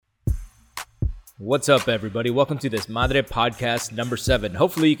What's up, everybody? Welcome to Desmadre podcast number 7.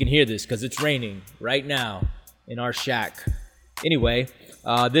 Hopefully you can hear this because it's raining right now in our shack. Anyway,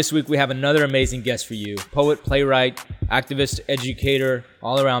 this week we have another amazing guest for you. Poet, playwright, activist, educator,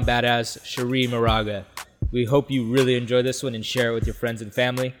 all-around badass, Cherríe Moraga. We hope you really enjoy this one and share it with your friends and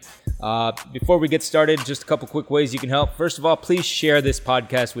family. Before we get started, just a couple quick ways you can help. First of all, please share this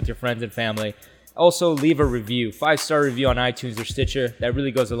podcast with your friends and family. Also, leave a review, 5-star review on iTunes or Stitcher. That really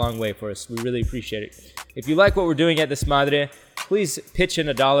goes a long way for us. We really appreciate it. If you like what we're doing at Desmadre, please pitch in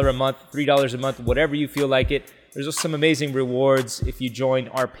 $1 a month, $3 a month, whatever you feel like it. There's also some amazing rewards if you join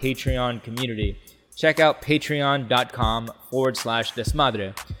our Patreon community. Check out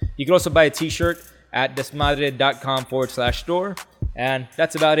patreon.com/Desmadre. You can also buy a t-shirt at desmadre.com/store. And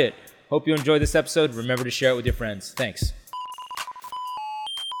that's about it. Hope you enjoyed this episode. Remember to share it with your friends. Thanks.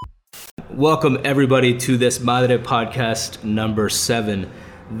 Welcome, everybody, to Desmadre podcast number 7.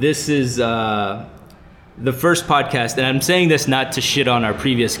 This is the first podcast, and I'm saying this not to shit on our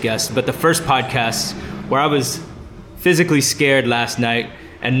previous guests, but the first podcast where I was physically scared last night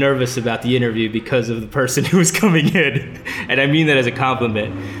and nervous about the interview because of the person who was coming in. And I mean that as a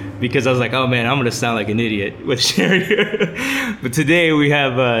compliment, because I was like, oh man, I'm going to sound like an idiot with Cherríe. But today we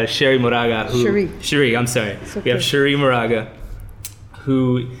have Cherríe Moraga. Cherríe, I'm sorry. Okay. We have Cherríe Moraga,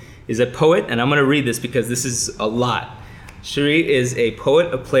 who is a poet, and I'm going to read this because this is a lot. Cherríe is a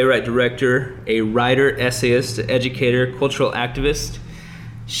poet, a playwright, director, a writer, essayist, educator, cultural activist.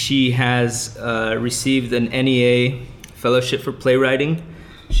 She has received an NEA fellowship for playwriting.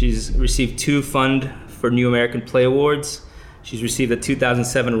 She's received 2 Fund for New American Play Awards. She's received a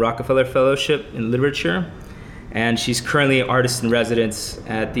 2007 Rockefeller Fellowship in Literature. And she's currently an artist in residence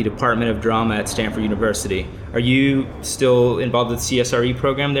at the Department of Drama at Stanford University. Are you still involved with the CSRE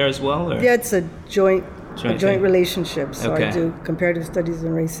program there as well? Or? Yeah, it's a joint relationship. So okay. I do comparative studies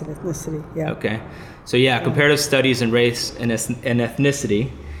in race and ethnicity. Yeah. Okay. So comparative studies in race and ethnicity.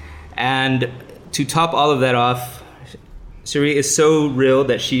 And to top all of that off, Cherríe is so real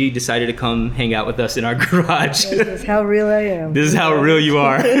that she decided to come hang out with us in our garage. This is how real I am. This is how real you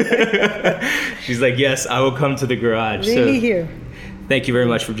are. She's like, yes, I will come to the garage. Really here. Thank you very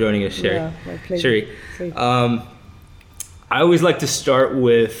much for joining us, Cherríe. Yeah, my pleasure. Cherríe, I always like to start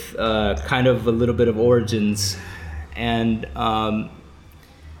with kind of a little bit of origins. And I'm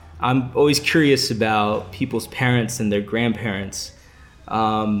always curious about people's parents and their grandparents.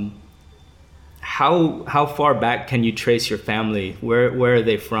 How far back can you trace your family? Where are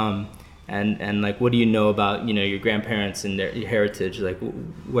they from? And like, what do you know about, your grandparents and their heritage? Like,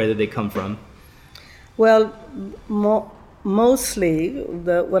 where did they come from? Well, mostly,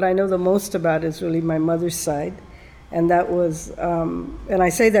 what I know the most about is really my mother's side. And that was, and I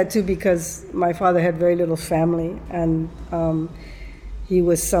say that too because my father had very little family, and he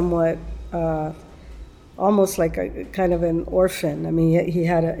was somewhat, almost like a kind of an orphan. I mean, he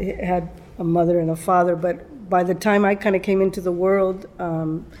had a mother and a father, but by the time I kind of came into the world,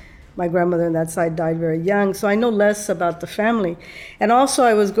 my grandmother on that side died very young, so I know less about the family. And also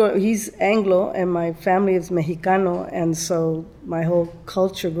he's Anglo, and my family is Mexicano, and so my whole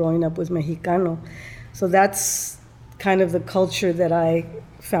culture growing up was Mexicano. So that's kind of the culture that I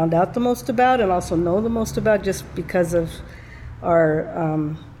found out the most about and also know the most about, just because of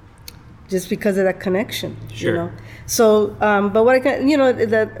that connection. Sure. So, but what I can,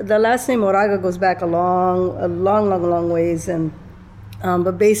 the last name Moraga goes back a long ways, and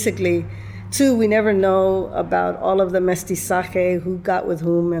but basically, too, we never know about all of the mestizaje, who got with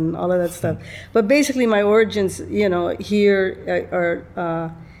whom, and all of that stuff. But basically, my origins, here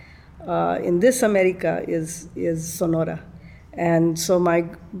are in this America is Sonora. And so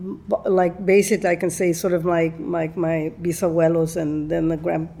basically I can say sort of like my bisabuelos and then the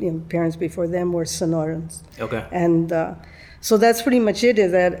parents before them were Sonorans. Okay. And so that's pretty much it,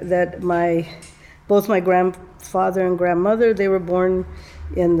 is that both my grandfather and grandmother, they were born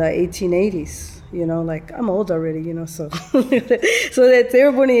in the 1880s. I'm old already, so. So that they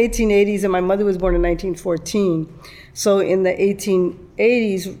were born in the 1880s, and my mother was born in 1914. So in the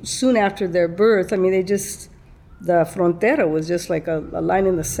 1880s, soon after their birth, I mean, the frontera was just like a line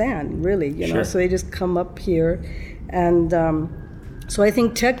in the sand, really, Sure. So they just come up here. And so I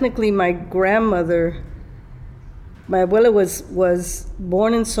think technically my grandmother, my abuela was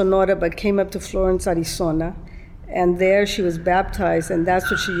born in Sonora but came up to Florence, Arizona. And there she was baptized, and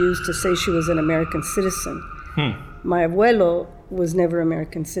that's what she used to say she was an American citizen. My abuelo was never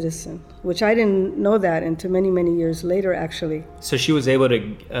American citizen, which I didn't know that until many, many years later, actually. So she was able to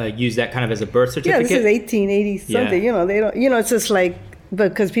use that kind of as a birth certificate? Yeah, this is 1880 something. Yeah. They don't. It's just like,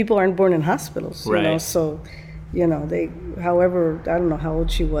 because people aren't born in hospitals, right. So however, I don't know how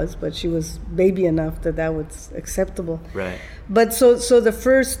old she was, but she was baby enough that was acceptable. Right. But so the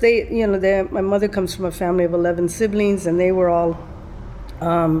first, my mother comes from a family of 11 siblings, and they were all,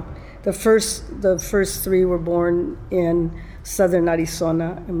 the first three were born in southern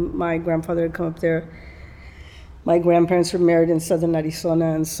Arizona, and my grandfather had come up there. My grandparents were married in southern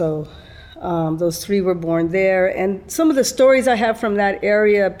Arizona, and so those three were born there. And some of the stories I have from that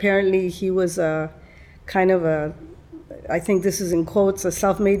area, apparently he was I think this is in quotes, a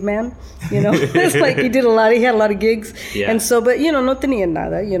self-made man, It's like he had a lot of gigs. Yeah. And so, but, no tenía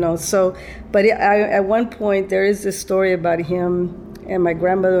nada, so, but at one point there is this story about him and my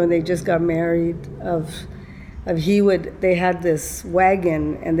grandmother when they just got married they had this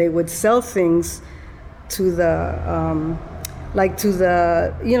wagon and they would sell things to the,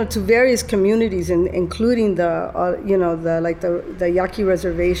 to various communities, including the Yaqui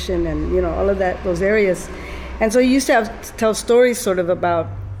Reservation and, all of those areas. And so he used to tell stories sort of about,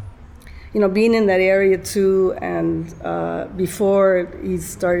 being in that area too, and before he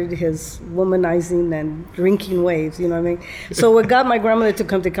started his womanizing and drinking ways, you know what I mean? So what got my grandmother to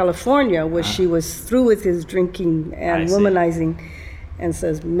come to California was she was through with his drinking and womanizing and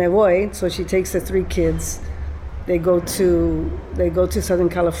says, me voy. So she takes the three kids. They go to Southern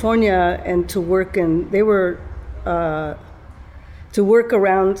California and to work to work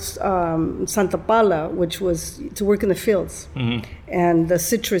around Santa Paula, which was to work in the fields and the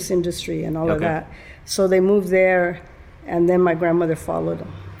citrus industry and all of that. So they moved there, and then my grandmother followed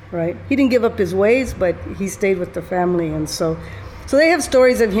him, right? He didn't give up his ways, but he stayed with the family. And so they have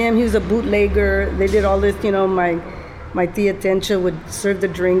stories of him. He was a bootlegger. They did all this, my tia Tencha would serve the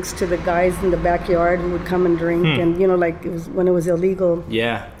drinks to the guys in the backyard who would come and drink, and like it was when it was illegal.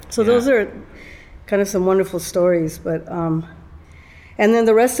 Yeah. So those are kind of some wonderful stories, but and then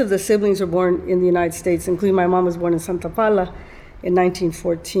the rest of the siblings were born in the United States, including my mom was born in Santa Paula in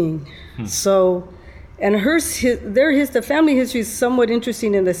 1914. So, and the family history is somewhat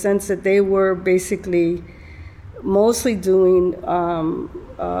interesting in the sense that they were basically mostly doing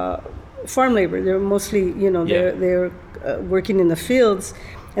farm labor. They were mostly, they're working in the fields,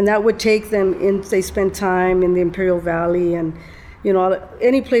 and that would take them in. They spent time in the Imperial Valley and,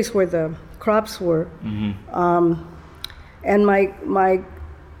 any place where the crops were. And my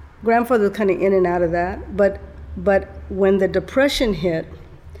grandfather was kind of in and out of that. But when the Depression hit,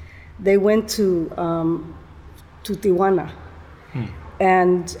 they went to Tijuana,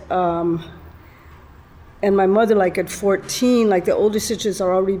 and my mother, like at 14, like the older sisters had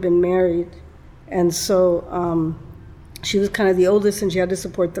already been married, and so she was kind of the oldest, and she had to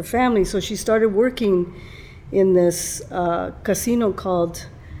support the family. So she started working in this casino called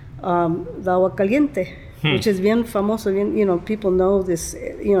the Agua Caliente, which is bien famoso. People know this.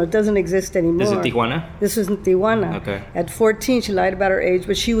 It doesn't exist anymore. This is Tijuana? This was in Tijuana. Okay. At 14, she lied about her age,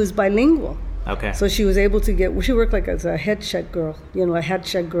 but she was bilingual. Okay. So she was able to she worked like as a head check girl, a hat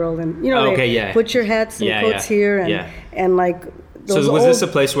check girl, and put your hats and coats here, and like. So was this a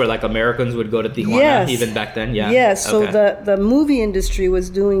place where like Americans would go to Tijuana even back then? Yeah. Yes. So the movie industry was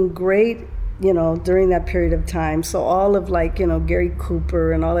doing great, during that period of time. So all of Gary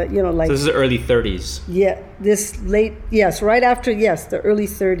Cooper and all that, like. So this is the early 30s. Yeah. Right after the early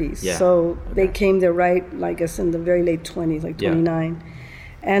 30s. Yeah. So they came there right, I guess, in the very late 20s, like 29. Yeah.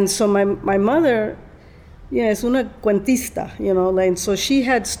 And so my mother, es una cuentista, and so she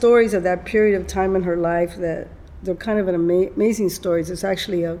had stories of that period of time in her life that they're kind of amazing stories. It's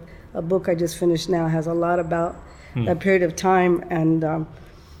actually a book I just finished now, has a lot about that period of time, and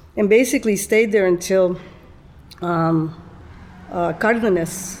basically stayed there until Cárdenas,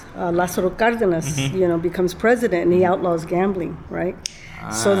 Lázaro Cárdenas, becomes president, and he outlaws gambling, right?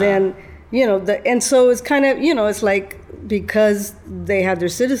 So then, and so it's kind of, it's like, because they had their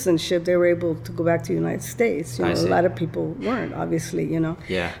citizenship, they were able to go back to the United States. A lot of people weren't, obviously,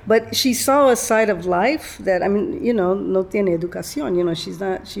 Yeah. But she saw a side of life that, no tiene educación,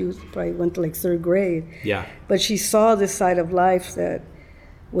 she probably went to like third grade. Yeah. But she saw this side of life that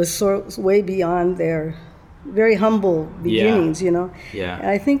was way beyond their very humble beginnings, Yeah. And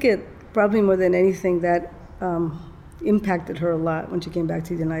I think it probably more than anything that impacted her a lot when she came back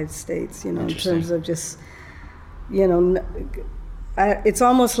to the United States, in terms of just, it's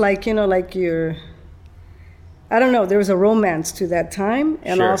almost like, like you're, I don't know, there was a romance to that time.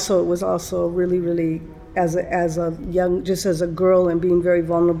 And also, it was also really, really, as a young, just as a girl and being very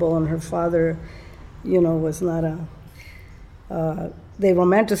vulnerable, and her father, was not they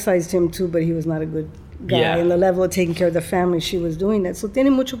romanticized him too, but he was not a good guy. Yeah. And the level of taking care of the family, she was doing that. So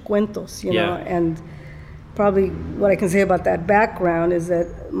tiene mucho cuentos, know, and probably what I can say about that background is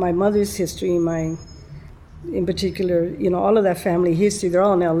that my mother's history, my in particular, all of that family history, they're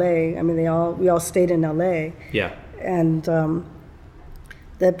all in LA. I mean, we all stayed in LA. Yeah. And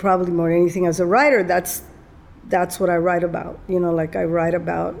that probably more than anything, as a writer, that's what I write about. Like I write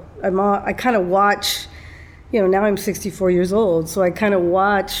about, I kind of watch, now I'm 64 years old, so I kind of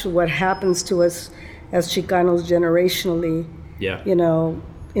watch what happens to us as Chicanos generationally. Yeah.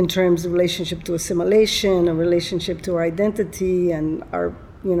 In terms of relationship to assimilation, a relationship to our identity and our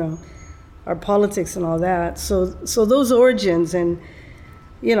politics and all that. So those origins, and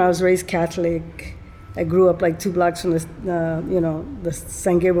I was raised Catholic. I grew up like 2 blocks from the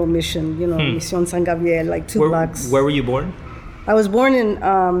San Gabriel Mission, Mission San Gabriel, like 2 blocks. Where were you born? I was born in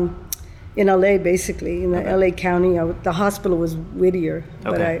LA, basically, in the LA County. The hospital was Whittier,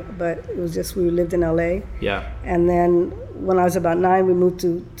 Okay. but it was just we lived in LA. Yeah. And then when I was about 9, we moved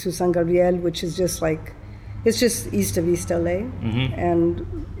to San Gabriel, which is just like, it's just east of East LA.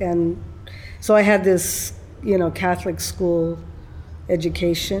 Mm-hmm. And so I had this, Catholic school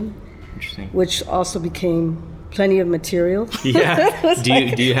education, Interesting. which also became plenty of material. Yeah. Do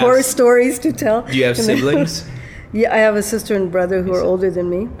you have horror stories to tell? Do you have siblings? Yeah, I have a sister and brother who are older than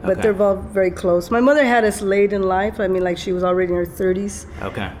me, but Okay. they're all very close. My mother had us late in life. I mean, like she was already in her 30s.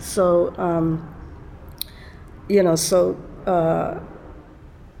 Okay. So,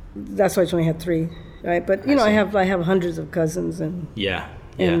 that's why she only had 3, right? But I see. I have hundreds of cousins and. Yeah.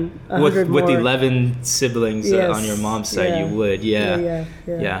 And Yeah. 100 With more. 11 siblings Yes. on your mom's side, Yeah. you would. Yeah.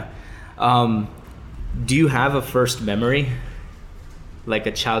 Yeah. Do you have a first memory, like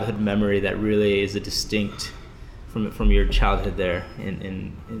a childhood memory that really is a distinct from your childhood there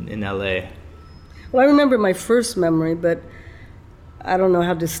in LA? Well, I remember my first memory, but I don't know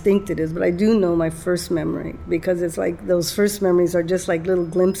how distinct it is, but I do know my first memory because it's like those first memories are just like little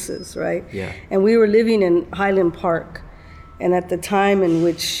glimpses, right? Yeah. And we were living in Highland Park, and at the time in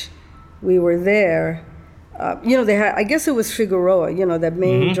which we were there, they had, I guess it was Figueroa, that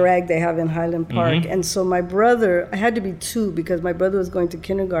main drag they have in Highland Park. And so my brother, I had to be 2 because my brother was going to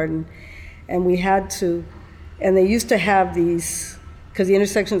kindergarten, and we had to, and they used to have these, because the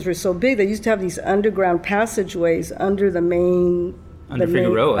intersections were so big, they used to have these underground passageways under the main. Under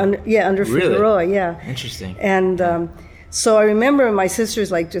Figueroa? Under Really? Figueroa, yeah. Interesting. And so I remember my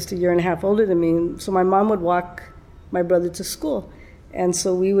sister's like just a year and a half older than me, so my mom would walk my brother to school. And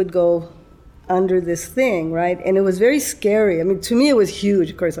so we would go under this thing, right? And it was very scary. I mean, to me it was huge.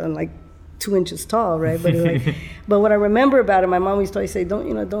 Of course, I'm like 2 inches tall, right? But but what I remember about it, my mom used to always say,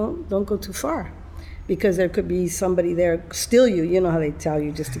 don't go too far, because there could be somebody there steal you. You know how they tell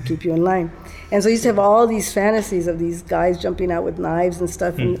you, just to keep you in line. And so I used to have all these fantasies of these guys jumping out with knives and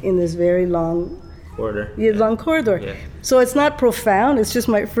stuff in this very long Corridor. Yeah, long corridor. Yeah. So it's not profound. It's just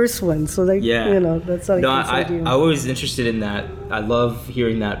my first one. So that's all. No, I can say. I was interested in that. I love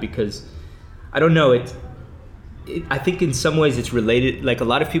hearing that because I don't know it. I think in some ways it's related. Like a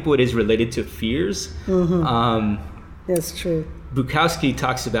lot of people, it is related to fears. Mm-hmm. That's true. Bukowski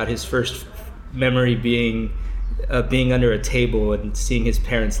talks about his first memory being under a table and seeing his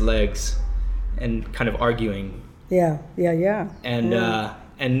parents' legs and kind of arguing. Yeah.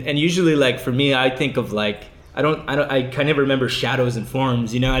 And usually, like for me, I think of like I kind of remember shadows and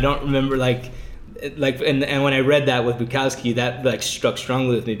forms. I don't remember and when I read that with Bukowski, that like struck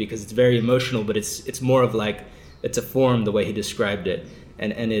strongly with me because it's very emotional, but it's more of like it's a form the way he described it,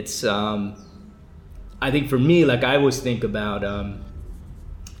 and it's I think for me, like I always think about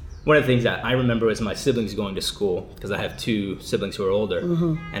one of the things that I remember was my siblings going to school because I have 2 siblings who are older,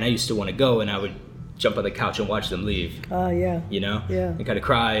 and I used to want to go, and I would jump on the couch and watch them leave. Yeah. And kind of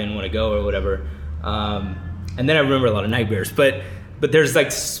cry and want to go or whatever. And then I remember a lot of nightmares, but there's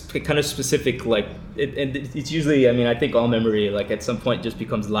like kind of specific and it's usually, I mean, I think all memory like at some point just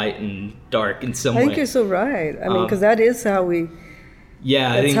becomes light and dark in some way. I think you're so right. I mean, because that is how we.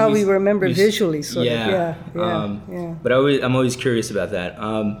 Yeah, that's how we remember visually. Sort of. Yeah. But I'm always curious about that.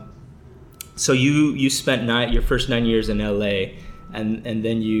 So you spent your first 9 years in LA, and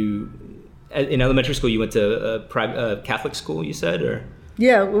then you. In elementary school, you went to a Catholic school, you said, or?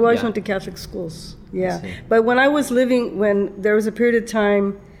 Yeah, we always went to Catholic schools. Yeah, but when there was a period of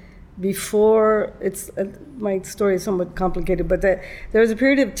time before, my story is somewhat complicated, but there was a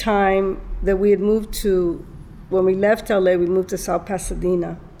period of time that we had moved to, when we left LA, we moved to South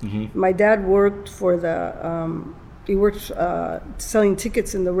Pasadena. Mm-hmm. My dad worked for selling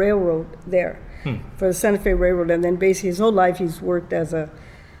tickets in the railroad there, for the Santa Fe Railroad, and then basically his whole life he's worked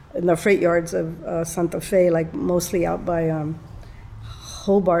in the freight yards of Santa Fe, like mostly out by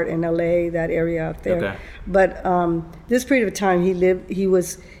Hobart in LA, that area out there. Okay. But this period of time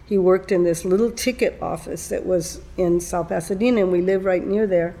he worked in this little ticket office that was in South Pasadena, and we lived right near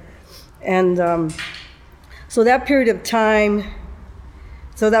there. And So that period of time,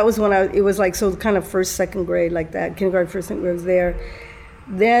 so that was when it was like, so kind of first, second grade, like that, kindergarten, first, second grade was there.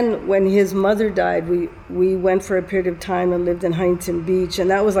 Then when his mother died, we went for a period of time and lived in Huntington Beach,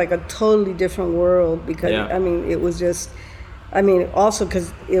 and that was like a totally different world because, I mean, it was just, I mean, also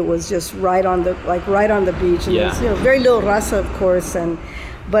because it was just right on the beach, and there's, you know, very little raza, of course,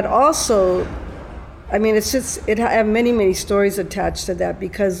 but also, I mean, it's just, I have many, many stories attached to that,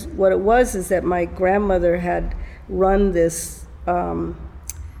 because what it was is that my grandmother had run this,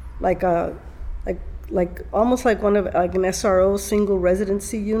 like almost like one of like an SRO, single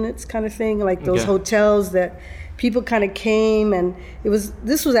residency units kind of thing, like those hotels that people kind of came, and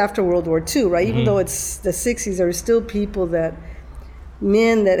this was after World War II, right? Even though it's the 60s, there were still people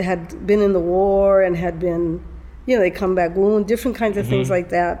men that had been in the war and had been, you know, they come back wounded, different kinds of things like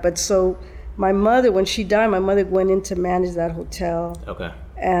that. But so my mother, when she died, my mother went in to manage that hotel. Okay.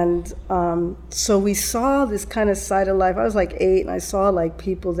 And so we saw this kind of side of life. I was like 8, and I saw like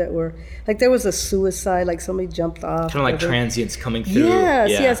people that were, like there was a suicide, like somebody jumped off. Kind of like transients coming through.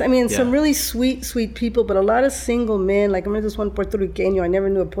 Yes. I mean, some really sweet people, but a lot of single men. Like I remember this one Puerto Rican. I never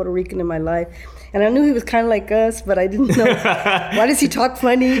knew a Puerto Rican in my life. And I knew he was kind of like us, but I didn't know, why does he talk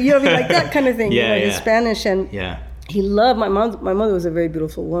funny? You know, I mean, like that kind of thing, his Spanish. And he loved, my mother was a very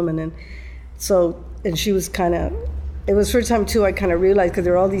beautiful woman. And so, and she was kind of, it was the first time too I kind of realized, because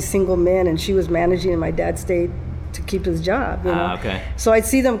there were all these single men and she was managing and my dad stayed to keep his job, you know. Okay. So I'd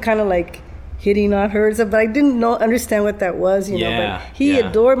see them kind of like hitting on her and stuff, but I didn't understand what that was, you know. But he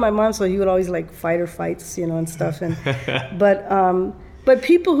adored my mom, so he would always like fight her fights, you know, and stuff. And but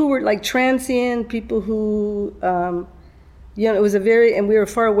people who were like transient, people who you know, it was and we were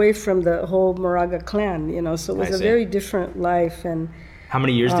far away from the whole Moraga clan, you know, so it was a very different life. And how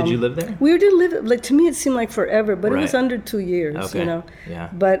many years did you live there? We did live, like, to me it seemed like forever, but it was under 2 years, you know. Yeah.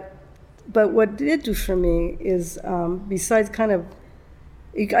 But what it did do for me is, besides kind of,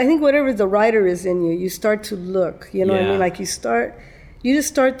 I think whatever the writer is in you, you start to look, you know what I mean? Like you just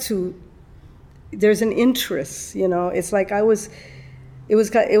start to, there's an interest, you know. It's like it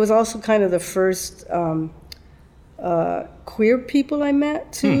was also kind of the first queer people I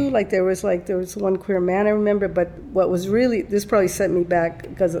met too. Like there was one queer man I remember, but what was really, this probably set me back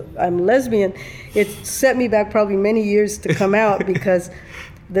because I'm lesbian, it set me back probably many years to come out because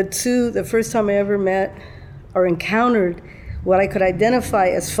the first time I ever met or encountered what I could identify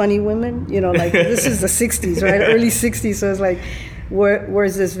as funny women, you know, like this is the 60s, right? Early 60s. So it's like,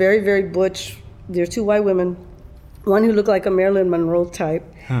 where's this very, very butch, there are 2 white women, one who looked like a Marilyn Monroe type,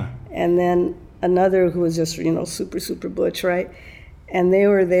 and then another who was just, you know, super, super butch, right? And they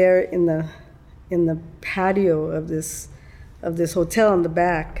were there in the patio of this hotel in the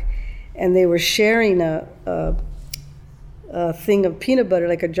back, and they were sharing a thing of peanut butter,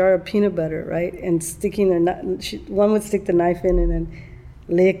 like a jar of peanut butter, right? And sticking one would stick the knife in and then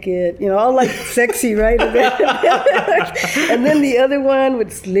lick it, you know, all like sexy, right? And then the other one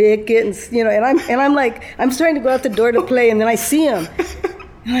would lick it, and you know, and I'm like, I'm starting to go out the door to play, and then I see him.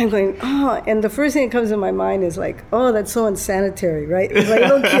 And I'm going, oh, and the first thing that comes to my mind is like, oh, that's so unsanitary, right? It's like a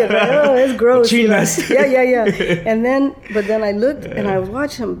little kid, right? Oh, that's gross. You know? Yeah. But then I looked and I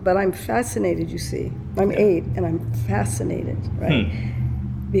watched him, but I'm fascinated, you see. I'm 8 and I'm fascinated, right?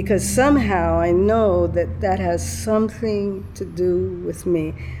 Because somehow I know that has something to do with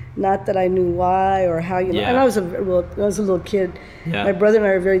me. Not that I knew why or how, you know. And I was a little kid. Yeah. My brother and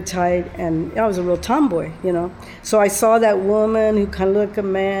I were very tight, and I was a real tomboy, you know. So I saw that woman who kind of looked like a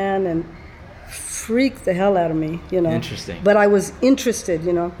man and freaked the hell out of me, you know. Interesting. But I was interested,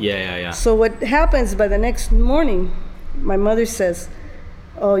 you know. Yeah. So what happens by the next morning, my mother says,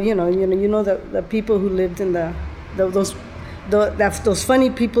 "Oh, you know the people who lived in those funny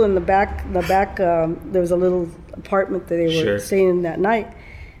people in the back. There was a little apartment that they were staying in that night."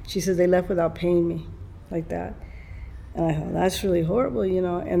 She says, they left without paying me, like that. And I thought, that's really horrible, you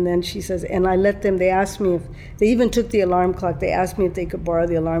know. And then she says, and I let them, they asked me they even took the alarm clock. They asked me if they could borrow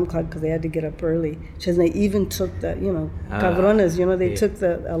the alarm clock because they had to get up early. She says, they even took the, you know, cabronas, you know, they took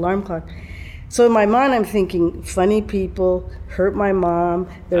the alarm clock. So in my mind, I'm thinking, funny people hurt my mom.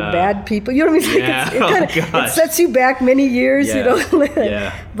 They're bad people. You know what I mean? It sets you back many years, you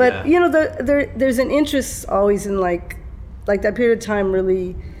know. But, you know, there's an interest always in like that period of time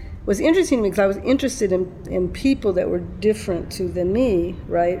really was interesting to me because I was interested in people that were different than me,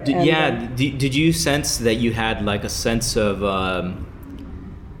 right? Did you sense that you had like a sense of,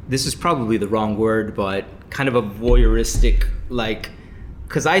 this is probably the wrong word, but kind of a voyeuristic, like,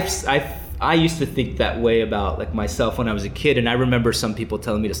 because I used to think that way about like myself when I was a kid, and I remember some people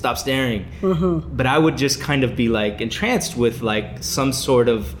telling me to stop staring, but I would just kind of be like entranced with like some sort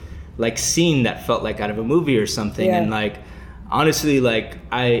of like scene that felt like out of a movie or something. Yeah. And like, honestly, like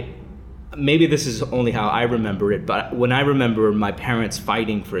maybe this is only how I remember it, but when I remember my parents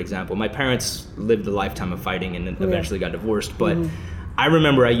fighting, for example, my parents lived a lifetime of fighting and then eventually got divorced. But I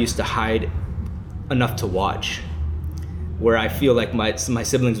remember I used to hide enough to watch, where I feel like my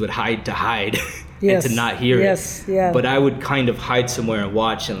siblings would hide and to not hear it. Yeah. But I would kind of hide somewhere and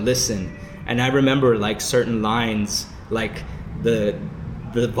watch and listen. And I remember like certain lines, like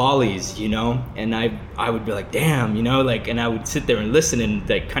the volleys, you know, and I would be like, damn, you know, like, and I would sit there and listen and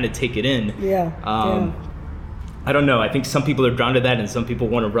like kind of take it in. Yeah. I don't know. I think some people are drawn to that and some people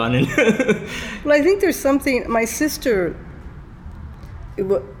want to run. And Well, I think there's something, my sister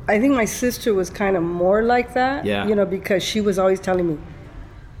was kind of more like that, Yeah. you know, because she was always telling me,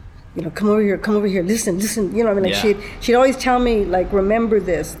 you know, come over here, listen, you know, I mean, like Yeah. she'd always tell me, like, remember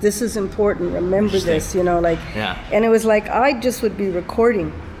this is important, remember this, you know, like, Yeah. and it was like, I just would be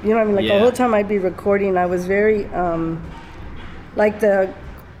recording, you know what I mean, like Yeah. the whole time I'd be recording. I was very, like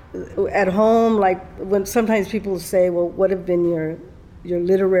at home, like when sometimes people say, well, what have been your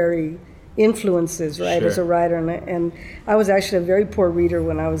literary influences, right, Sure. as a writer, and I was actually a very poor reader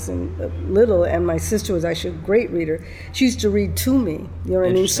when I was little, and my sister was actually a great reader. She used to read to me, you know what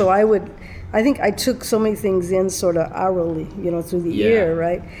I mean? So I think I took so many things in sort of orally, you know, through the ear,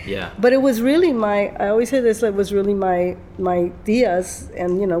 right? Yeah. But it was really I always say this, it was really my tias,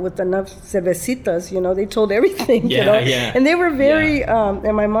 and, you know, with enough cervecitas, you know, they told everything, you know? Yeah. And they were very,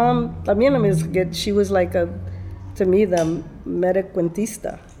 and my mom, también, she was like to me, the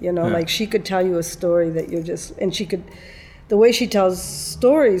metacuentista, you know, like she could tell you a story that the way she tells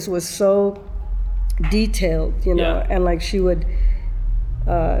stories was so detailed, you know, and like she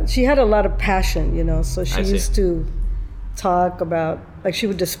had a lot of passion, you know, so she used to talk about, like she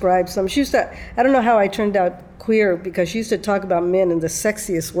would describe I don't know how I turned out queer, because she used to talk about men in the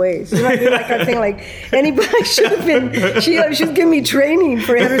sexiest ways. You know what I mean? Like I think like anybody should have been, she was giving me training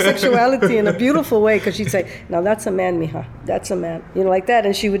for heterosexuality in a beautiful way, because she'd say, now that's a man, mija, that's a man, you know, like that.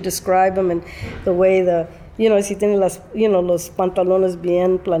 And she would describe them and the way you know, si tiene los pantalones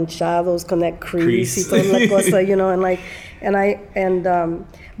bien planchados con that crease y toda la cosa, you know, and like,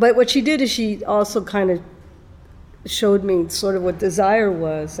 but what she did is she also kind of showed me sort of what desire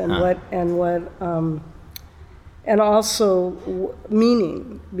was and and also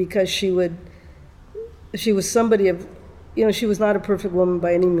meaning, because she was somebody of, you know, she was not a perfect woman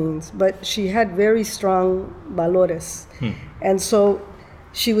by any means, but she had very strong valores. And so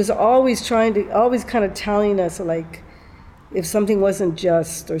she was always kind of telling us, like, if something wasn't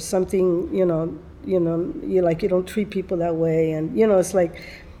just or something, you know, you like, you don't treat people that way. And, you know, it's like,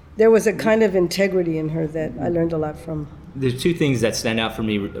 there was a kind of integrity in her that I learned a lot from. There's two things that stand out for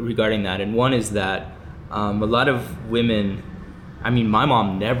me regarding that. And one is that a lot of women, I mean, my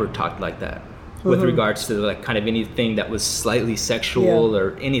mom never talked like that with regards to like kind of anything that was slightly sexual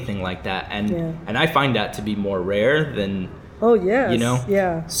or anything like that. And I find that to be more rare than, oh, yes. you know?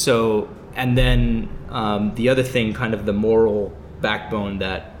 Yeah. So, and then the other thing, kind of the moral backbone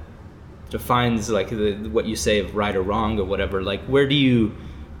that defines like what you say of right or wrong or whatever, like where do you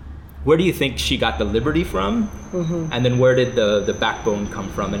think she got the liberty from? And then where did the backbone come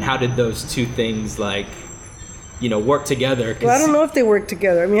from? And how did those two things, like, you know, work together? Well, I don't know if they work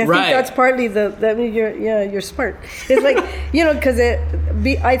together. I mean, I think that's partly you're smart. It's like, you know, because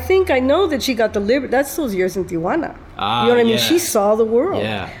I know that she got the liberty. That's those years in Tijuana. You know what I mean? She saw the world.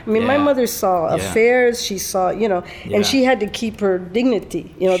 I mean, my mother saw affairs. She saw, you know, and she had to keep her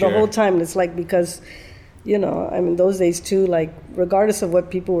dignity, you know, the whole time. And it's like, because, you know, I mean, those days too, like, regardless of what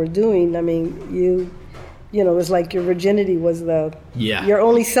people were doing, I mean, you know, it was like your virginity was your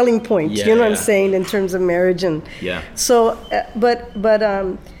only selling point. You know what I'm saying, in terms of marriage and so, but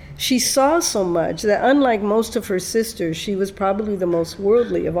she saw so much that, unlike most of her sisters, she was probably the most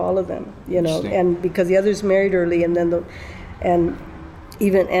worldly of all of them. You know, and because the others married early, and then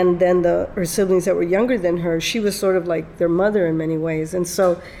her siblings that were younger than her, she was sort of like their mother in many ways, and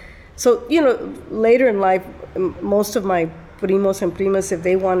so you know, later in life, most of my primos and primas, if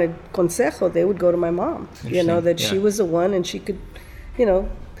they wanted consejo, they would go to my mom. You know, that she was the one, and she could, you know,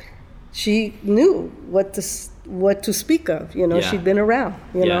 she knew what to speak of. You know, she'd been around.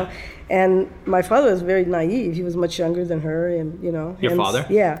 You know, and my father was very naive. He was much younger than her, and you know. Your father?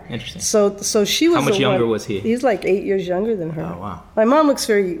 Yeah. Interesting. So she was. How much younger was he? He's like 8 years younger than her. Oh wow. My mom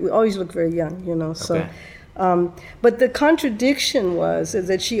always looked very young. You know, so. Okay. But the contradiction is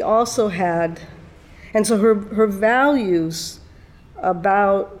that she also had, and so her values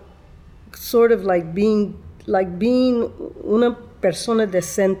about sort of like being una persona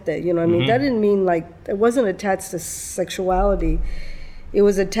decente, you know what I mean? That didn't mean like, it wasn't attached to sexuality. it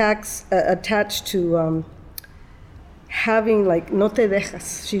was attached to having like no te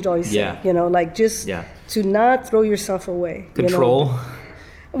dejas, she'd always say, you know, like just to not throw yourself away. Control. You know?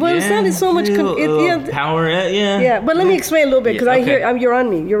 Well, it's not so much power. But let me explain a little bit, because I hear you're on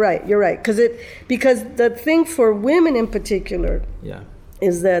me. You're right. Because the thing for women in particular,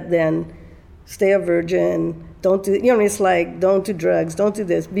 is that then stay a virgin. Don't do, you know, it's like don't do drugs, don't do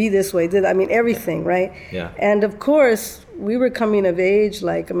this, be this way. I mean, everything, right? Yeah. And of course, we were coming of age.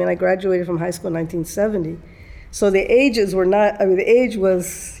 Like, I mean, I graduated from high school in 1970. So the ages were not, I mean, the age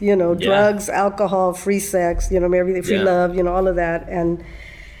was, you know, drugs, alcohol, free sex, you know, everything, free love, you know, all of that.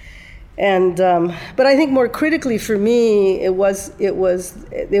 But I think more critically for me, it was, you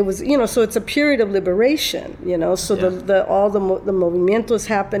know, so it's a period of liberation, you know, so all the movimientos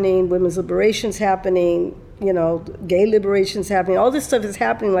happening, women's liberation's happening, you know, gay liberation's happening, all this stuff is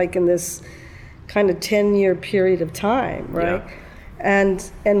happening like in this kind of 10-year period of time, right? Yeah.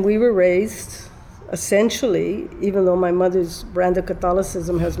 And we were raised, essentially, even though my mother's brand of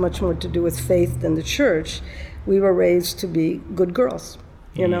Catholicism has much more to do with faith than the church, we were raised to be good girls,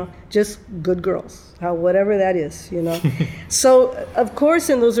 you know, just good girls, whatever that is, you know. So, of course,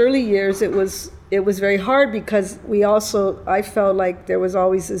 in those early years, it was very hard because I felt like there was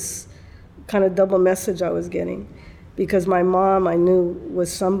always this kind of double message I was getting, because my mom, I knew,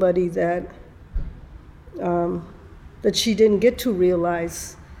 was somebody that she didn't get to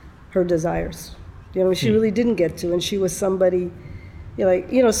realize her desires. You know, she really didn't get to, and she was somebody, you know,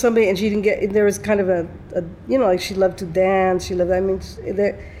 like, you know, somebody, and she didn't get, there was kind of a you know, like she loved to dance,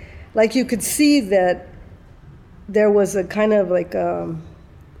 like you could see that there was a kind of like, I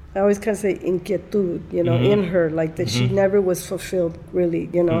always kind of say inquietud, you know, in her, like that she never was fulfilled really,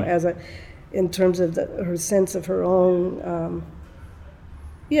 you know, in terms of her sense of her own,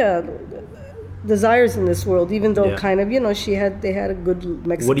 desires in this world, even though kind of, you know, they had a good Mexican-American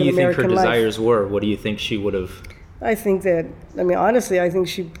life. What do you think her desires were? What do you think she would have? I think that, I mean, honestly, I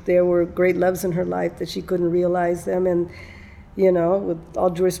think there were great loves in her life that she couldn't realize them. And, you know, with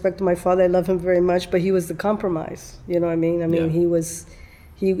all due respect to my father, I love him very much, but he was the compromise. You know what I mean?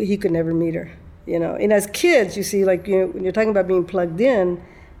 He could never meet her, you know. And as kids, you see, like, you know, when you're talking about being plugged in,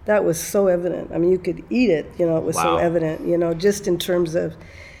 that was so evident. I mean, you could eat it, you know, it was so evident, you know, just in terms of,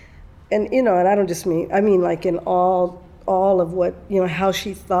 and, you know, and I don't just mean, I mean, like in all of what, you know, how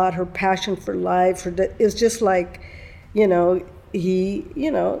she thought, her passion for life, it's just like, you know, he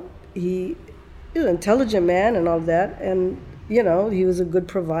was an intelligent man and all that, and, you know, he was a good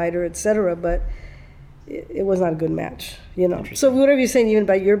provider, etc., but it was not a good match, you know. So whatever you're saying, even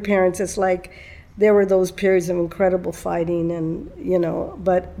about your parents, it's like there were those periods of incredible fighting, and, you know,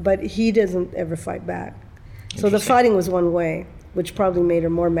 but he doesn't ever fight back. So the fighting was one way, which probably made her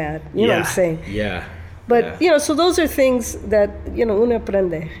more mad. You know what I'm saying? Yeah. But, you know, so those are things that, you know, uno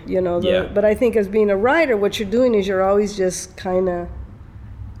aprende, you know. But I think as being a writer, what you're doing is you're always just kind of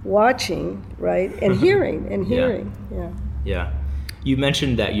watching, right? And hearing. Yeah. You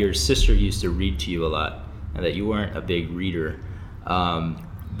mentioned that your sister used to read to you a lot and that you weren't a big reader.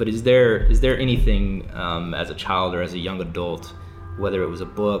 But is there anything as a child or as a young adult, whether it was a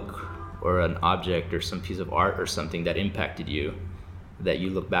book or an object or some piece of art or something that impacted you, that you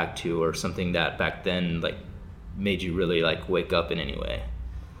look back to, or something that back then like made you really like wake up in any way?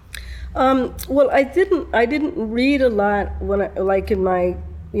 Well, I didn't read a lot when like in my,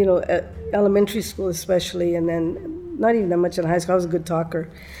 you know, elementary school especially, and then not even that much in high school. I was a good talker,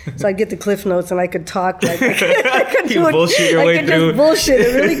 so I'd get the Cliff Notes and I could talk like I could bullshit your way through. Just bullshit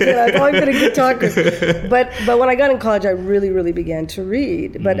it really good. I've always been a good talker, but when I got in college, I really began to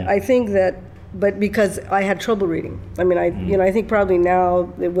read. But I think that. But because I had trouble reading. I mean, you know, I think probably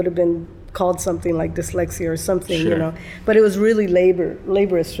now it would have been called something like dyslexia or something, you know. But it was really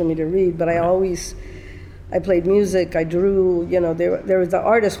laborious for me to read. But I played music, I drew, you know, there was the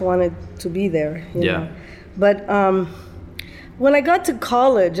artist wanted to be there, you know. But when I got to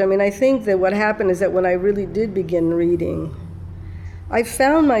college, I mean, I think that what happened is that when I really did begin reading, I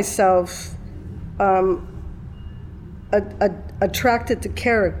found myself attracted to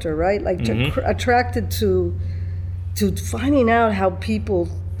character, right? Like attracted to finding out how people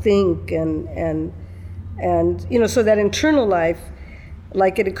think and you know, so that internal life,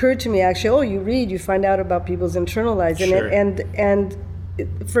 like it occurred to me actually, oh, you read, you find out about people's internal lives, and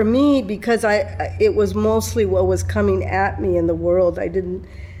for me, because it was mostly what was coming at me in the world, I didn't.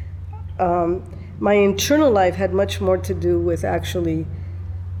 My internal life had much more to do with actually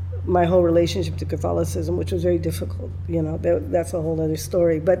my whole relationship to Catholicism, which was very difficult, you know, that's a whole other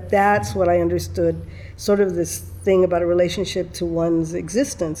story. But that's what I understood, sort of this thing about a relationship to one's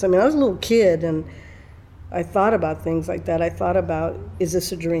existence. I mean, I was a little kid, and I thought about things like that. I thought about, is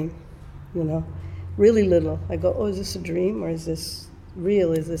this a dream? You know, really little. I go, oh, is this a dream or is this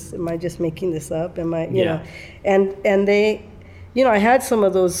real? Am I just making this up? Am I, you know? And they, you know, I had some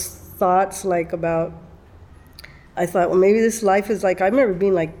of those thoughts like about, I thought, well, maybe this life is like, I remember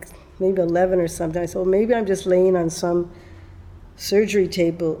being like maybe 11 or something. I said, well, maybe I'm just laying on some surgery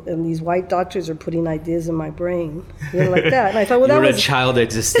table and these white doctors are putting ideas in my brain, you know, like that. And I thought, well, you that were was a child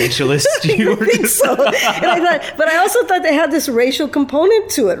existentialist. I think so. And I thought, but I also thought they had this racial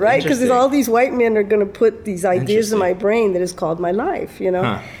component to it, right? Because all these white men are going to put these ideas in my brain that is called my life, you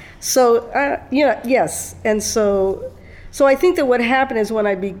know. So, you know, yes. And so I think that what happened is when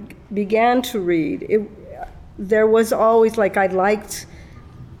I began to read, there was always like I liked,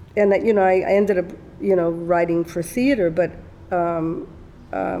 and you know, I ended up, you know, writing for theater, but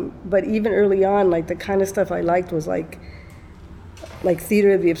even early on, like the kind of stuff I liked was like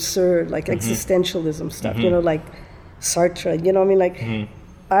theater of the absurd, like existentialism stuff, you know, like Sartre, you know what I mean? Like,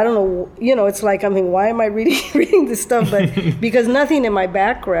 I don't know, you know, it's like I'm thinking, why am I reading this stuff? But because nothing in my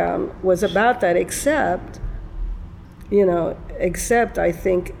background was about that except I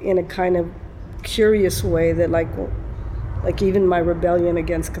think in a kind of curious way that like even my rebellion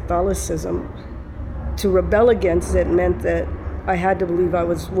against Catholicism, to rebel against it meant that I had to believe I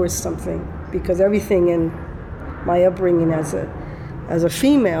was worth something, because everything in my upbringing as a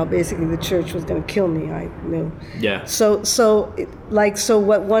female, basically the church was going to kill me. I knew. Yeah. So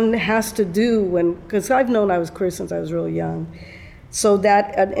what one has to do because I've known I was queer since I was really young, so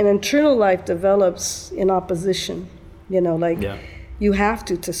that an internal life develops in opposition. You know, like you have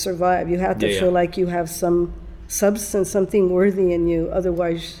to survive. You have to feel like you have some substance, something worthy in you.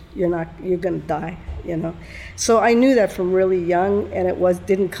 Otherwise, you're going to die. You know, so I knew that from really young, and it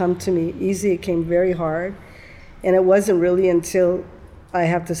didn't come to me easy. It came very hard, and it wasn't really until I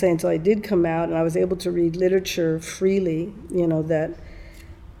did come out and I was able to read literature freely. You know that,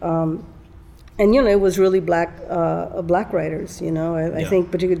 and you know it was really black writers. You know, I think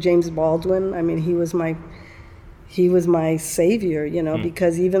particularly James Baldwin. I mean, he was my savior, you know,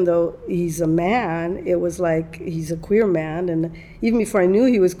 because even though he's a man, it was like he's a queer man. And even before I knew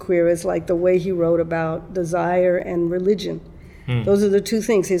he was queer, it's like the way he wrote about desire and religion. Those are the two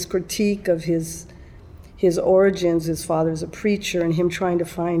things, his critique of his origins, his father's a preacher, and him trying to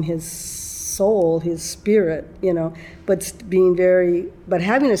find his soul, his spirit, you know, but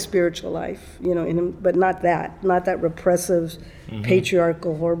having a spiritual life, you know, in him, but not that repressive,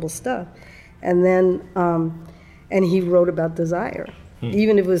 patriarchal, horrible stuff. And then, and he wrote about desire.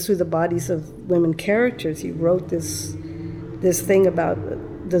 Even if it was through the bodies of women characters, he wrote this thing about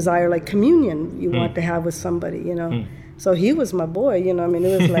desire, like communion you want to have with somebody, you know. So he was my boy, you know. I mean,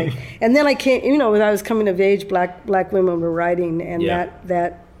 it was like, and then I came, you know, when I was coming of age, black women were writing, and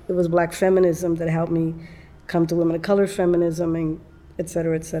that it was black feminism that helped me come to women of color feminism, and et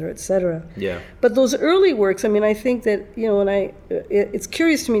cetera, et cetera, et cetera. Yeah. But those early works, I mean, I think that, you know, it's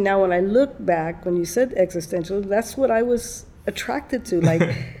curious to me now when I look back, when you said existential, that's what I was attracted to, like,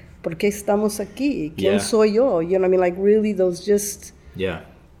 ¿por qué estamos aquí? ¿Quién soy yo? You know what I mean? Like, really those just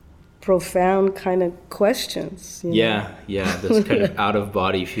profound kind of questions. You know? Yeah, those kind of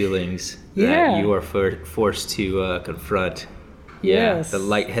out-of-body feelings that you are forced to confront. The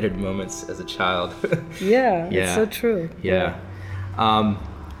lightheaded moments as a child. It's so true.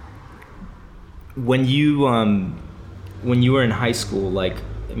 When you were in high school, like,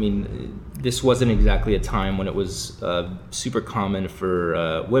 I mean, this wasn't exactly a time when it was super common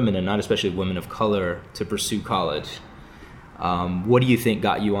for women, and not especially women of color, to pursue college. What do you think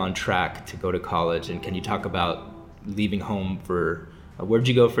got you on track to go to college? And can you talk about leaving home for, where'd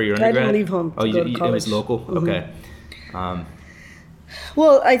you go for your undergrad? I didn't leave home to go to college. It was local? Okay.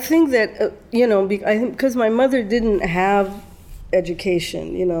 Well, I think that, you know, because my mother didn't have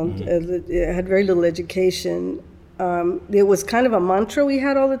education, you know, had very little education. It was kind of a mantra we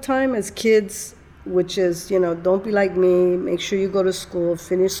had all the time as kids, which is, you know, don't be like me, make sure you go to school,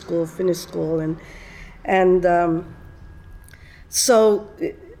 finish school. And so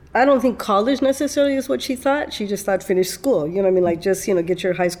I don't think college necessarily is what she thought. She just thought finish school, you know what I mean? Like just, you know, get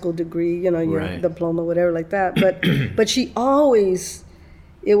your high school degree, you know, your diploma, whatever like that. But she always,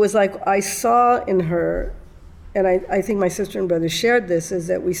 it was like I saw in her, and I think my sister and brother shared this, is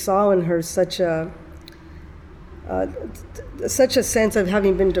that we saw in her such a sense of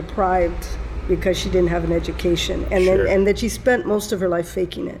having been deprived because she didn't have an education, and that she spent most of her life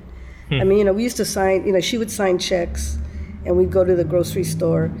faking it. I mean, you know, we used to sign, you know, she would sign checks, and we'd go to the grocery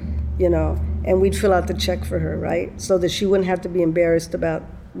store, you know, and we'd fill out the check for her, right? So that she wouldn't have to be embarrassed about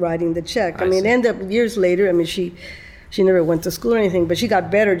writing the check. I mean, it ended up years later, I mean, she never went to school or anything, but she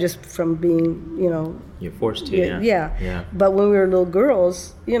got better just from being, You're forced to, yeah. But when we were little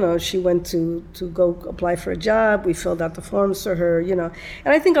girls, she went to go apply for a job. We filled out the forms for her, And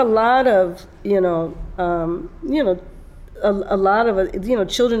I think a lot of, a lot of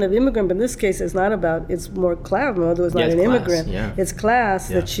children of immigrant, but in this case it's more class. My mother was not an immigrant. Yeah. It's class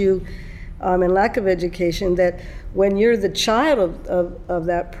that you, and lack of education, that when you're the child of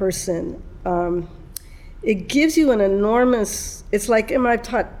that person, it gives you an enormous, it's like, I've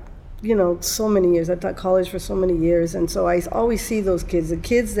taught, so many years. I've taught college for so many years. And so I always see those kids, the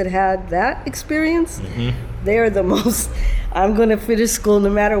kids that had that experience, they are the most, I'm going to finish school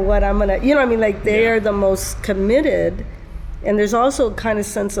no matter what, I'm going to, they are the most committed. And there's also a kind of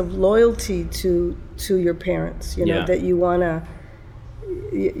sense of loyalty to your parents, that you want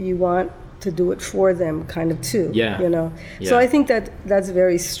to do it for them kind of too, So I think that's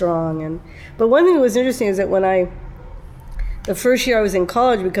very strong. But one thing that was interesting is that the first year I was in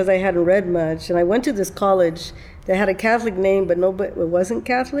college, because I hadn't read much, and I went to this college that had a Catholic name, but it wasn't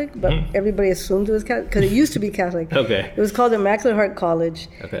Catholic, but everybody assumed it was Catholic, because it used to be Catholic. Okay. It was called Immaculate Heart College.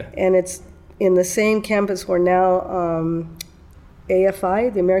 Okay. And it's in the same campus where now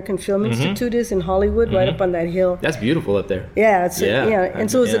AFI, the American Film Institute, is in Hollywood, right up on that hill. That's beautiful up there. Yeah,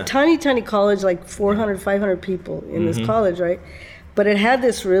 and so it was a tiny, tiny college, like 400, 500 people in this college, right? But it had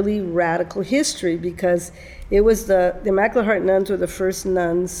this really radical history, because it was the Immaculate Heart nuns were the first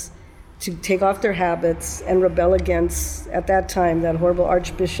nuns to take off their habits and rebel against, at that time, that horrible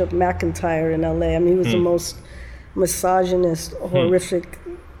Archbishop McIntyre in LA. I mean, he was the most misogynist, horrific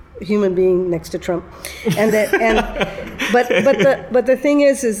human being next to Trump. But the thing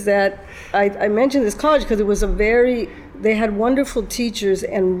is that I mentioned this college because it was they had wonderful teachers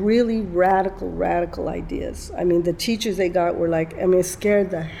and really radical ideas. I mean, the teachers they got were it scared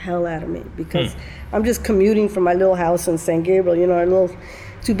the hell out of me, because I'm just commuting from my little house in San Gabriel, our little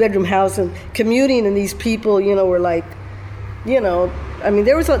 2-bedroom house, and commuting, and these people, were like, there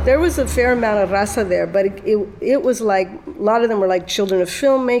was a fair amount of raza there, but it was like, a lot of them were like children of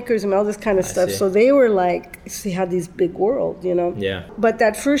filmmakers and all this kind of stuff. See. So they were like, they had this big world, Yeah. But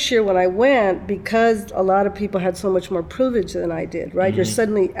that first year when I went, because a lot of people had so much more privilege than I did, right? You're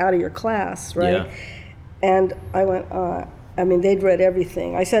suddenly out of your class, right? Yeah. And I went, they'd read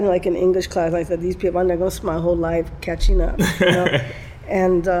everything. I said in like an English class, I said, these people, I'm not going to spend my whole life catching up,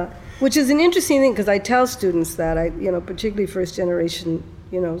 And, which is an interesting thing, because I tell students that, particularly first generation,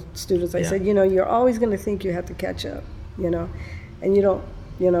 students, I said, you're always going to think you have to catch up, and you don't,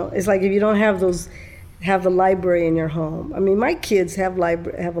 it's like if you don't have the library in your home. I mean, my kids have a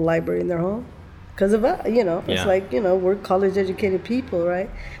library in their home because of us, it's like, we're college educated people, right?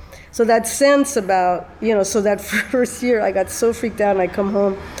 So that sense about, so that first year I got so freaked out, and I come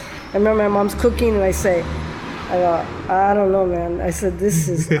home, I remember my mom's cooking, and I go, I don't know, man. I said,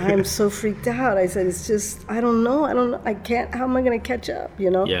 I'm so freaked out. I said, it's just, I don't know, I can't, how am I going to catch up,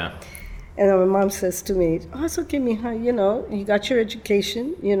 Yeah. And then my mom says to me, oh, it's okay, mija, you got your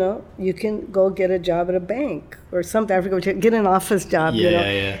education, you can go get a job at a bank or something. I forget, get an office job,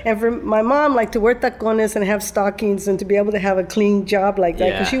 Yeah. And for my mom, like, to wear tacones and have stockings and to be able to have a clean job like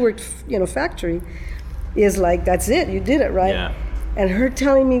that, because she worked, factory, is like, that's it, you did it, right? Yeah. And her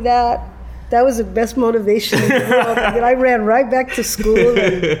telling me that was the best motivation in the world. And then I ran right back to school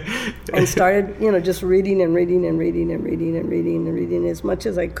and started, just reading as much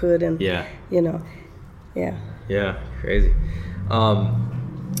as I could. And, Yeah, crazy.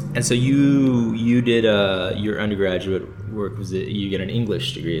 And so you did your undergraduate work, was it, you get an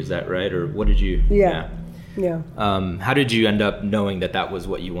English degree, is that right? Or what did you? Yeah. How did you end up knowing that was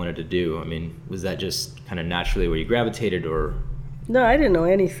what you wanted to do? I mean, was that just kind of naturally where you gravitated, or? No, I didn't know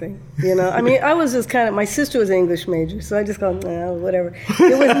anything. I mean, I was just kind of. My sister was an English major, so I just go, whatever.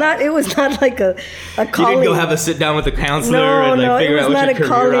 It was not like a calling. You didn't go have a sit down with a counselor and figure out what your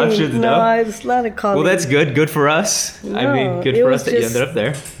career options. No, it's not a calling. Well, that's good. Good for us. No, I mean, good for us that you ended up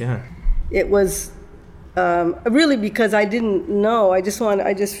there. Yeah. It was really because I didn't know. I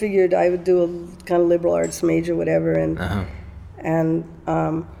just figured I would do a kind of liberal arts major, whatever,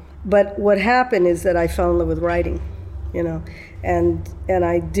 but what happened is that I fell in love with writing. And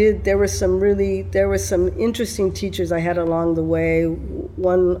I did. There were some interesting teachers I had along the way.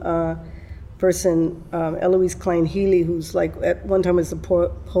 One person, Eloise Klein Healy, who's like at one time was the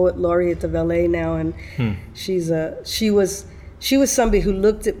poet laureate of LA now, and she was somebody who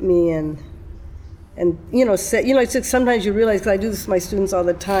looked at me and said, it's like sometimes you realize, because I do this with my students all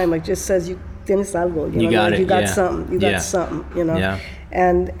the time, like just says you tienes algo, you got it, you got something, something, Yeah.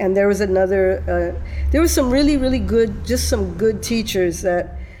 And there was there was some really, really good, just some good teachers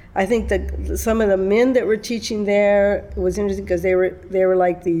that I think that some of the men that were teaching there, it was interesting because they were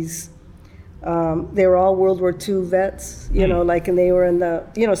like these, they were all World War II vets, you know, like, and they were in the,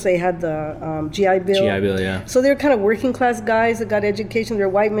 you know, so they had the GI Bill. GI Bill, yeah. So they're kind of working class guys that got education. They're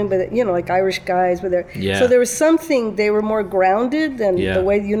white men, but, you know, like Irish guys, but yeah. So there was something, they were more grounded than the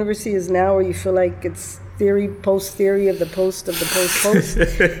way the university is now, where you feel like it's theory, post-theory of the post of the post-post.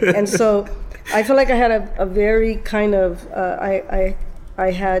 And so I feel like I had a very kind of, I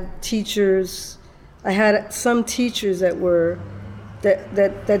had teachers, I had some teachers that were,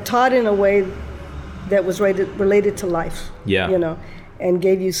 that taught in a way that was related to life, you know, and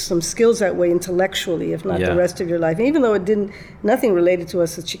gave you some skills that way intellectually, if not the rest of your life. And even though it nothing related to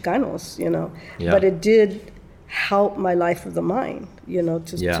us as Chicanos, you know, but it did help my life of the mind, you know,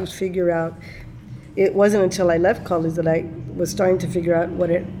 to figure out. It wasn't until I left college that I was starting to figure out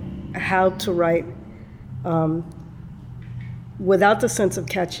how to write without the sense of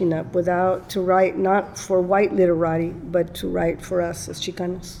catching up, to write not for white literati, but to write for us as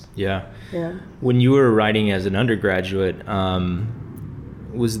Chicanos. Yeah. When you were writing as an undergraduate,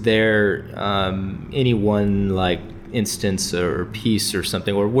 was there any one like instance or piece or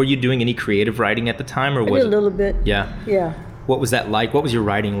something, or were you doing any creative writing at the time, or was I did a little bit? Yeah. What was that like? What was your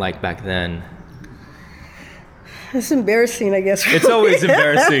writing like back then? It's embarrassing, I guess. It's always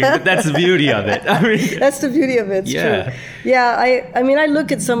embarrassing, but that's the beauty of it. I mean, that's the beauty of it. It's true. Yeah. I mean, I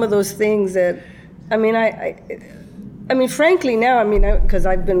look at some of those things that, I mean, frankly now, I mean, because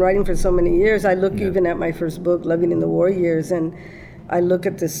I've been writing for so many years, I look even at my first book, Loving in the War Years, and I look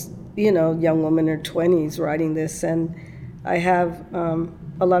at this, you know, young woman in her 20s writing this, and I have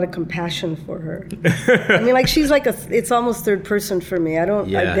a lot of compassion for her. I mean, like, she's like it's almost third person for me. I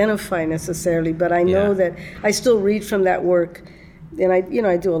don't identify necessarily, but I know that I still read from that work, and I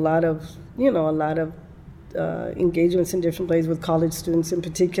do a lot of engagements in different ways with college students in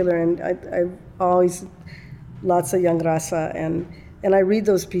particular, and I always lots of young raza, and I read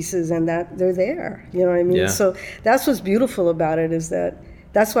those pieces, and that they're there. You know what I mean? So that's what's beautiful about it, is that.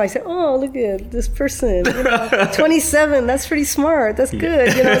 That's why I say, oh, look at this person, you know, 27. That's pretty smart. That's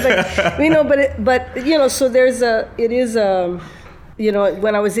good, you know. Like, you know, but you know, so you know,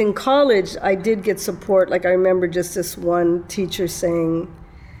 when I was in college, I did get support. Like, I remember just this one teacher saying,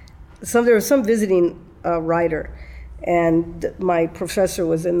 there was some visiting writer, and my professor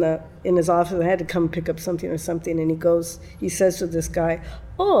was in his office. I had to come pick up something, and he says to this guy,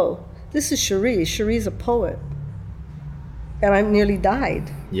 oh, this is Cherie. Cherie's a poet. And I nearly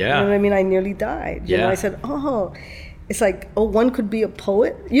died. Yeah. You know what I mean? I nearly died. You know, I said, oh, it's like, oh, one could be a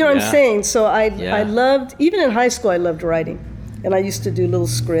poet? You know what I'm saying? So I loved, even in high school, I loved writing. And I used to do little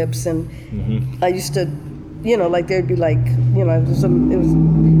scripts, and I used to, you know, like there'd be like, you know, it was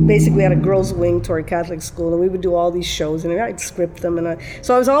basically we had a girls' wing to our Catholic school, and we would do all these shows, and I'd script them.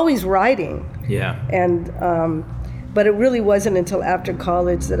 So I was always writing. Yeah. And, but it really wasn't until after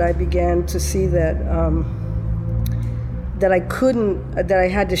college that I began to see that, that I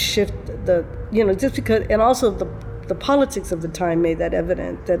had to shift just because, and also the politics of the time made that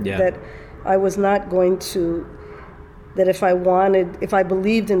evident, that I was not going to, that if I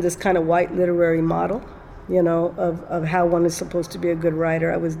believed in this kind of white literary model, you know, of how one is supposed to be a good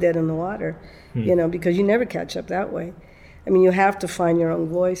writer, I was dead in the water, you know, because you never catch up that way. I mean, you have to find your own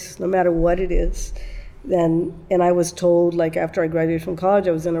voice, no matter what it is. And I was told, like, after I graduated from college,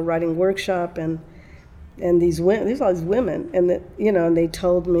 I was in a writing workshop, and there's all these women, and that, you know, and they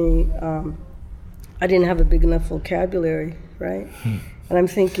told me I didn't have a big enough vocabulary, right? And I'm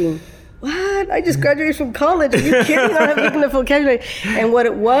thinking, what? I just graduated from college. Are you kidding? I don't have a big enough vocabulary. And what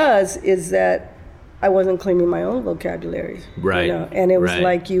it was is that I wasn't claiming my own vocabulary, right? You know? And it was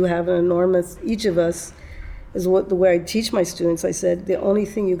like, you have an enormous. Each of us is the way I teach my students. I said, the only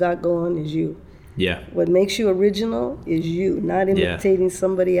thing you got going is you. Yeah. What makes you original is you, not imitating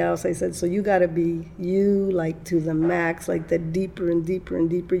somebody else. I said, so you got to be you, like, to the max, like the deeper and deeper and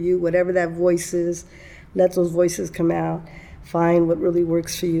deeper you, whatever that voice is, let those voices come out, find what really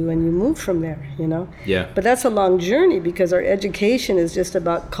works for you, and you move from there, you know? Yeah. But that's a long journey, because our education is just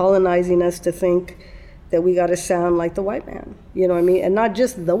about colonizing us to think that we got to sound like the white man, you know what I mean? And not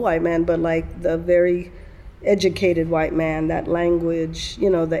just the white man, but like the very educated white man, that language, you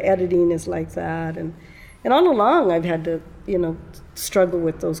know, the editing is like that. And all along I've had to, you know, struggle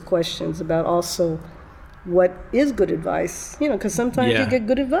with those questions about also what is good advice, you know, because sometimes you get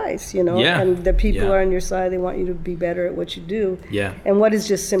good advice, you know, and the people are on your side, they want you to be better at what you do. Yeah. And what is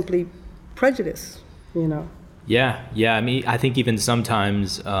just simply prejudice, you know? Yeah. I mean, I think even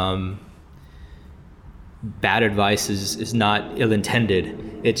sometimes bad advice is not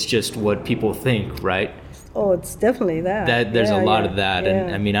ill-intended. It's just what people think, right? Oh, it's definitely that. That there's a lot of that, and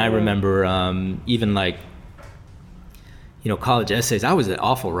yeah, I mean, I remember even like, college essays. I was an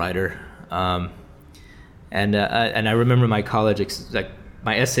awful writer, and I remember my college like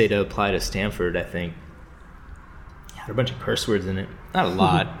my essay to apply to Stanford. I think had a bunch of curse words in it, not a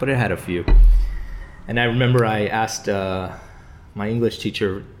lot, but it had a few. And I remember I asked my English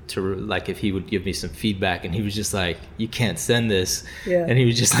teacher to like if he would give me some feedback, and he was just like, "You can't send this," and he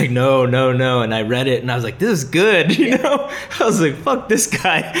was just like, "No," and I read it and I was like, "This is good," I was like, "Fuck this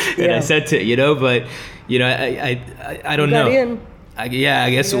guy," and I sent it, but I don't know. I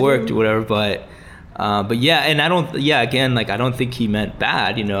guess it worked, whatever, but yeah, and again, like I don't think he meant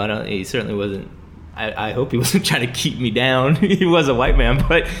bad, he certainly wasn't. I hope he wasn't trying to keep me down. He was a white man,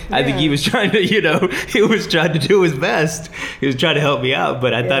 but I think he was trying to, he was trying to do his best. He was trying to help me out,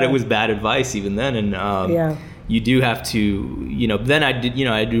 but I thought it was bad advice even then. And you do have to, then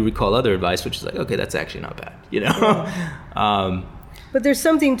I do recall other advice, which is like, okay, that's actually not bad, Yeah. But there's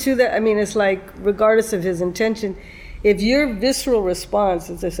something to that. I mean, it's like, regardless of his intention, if your visceral response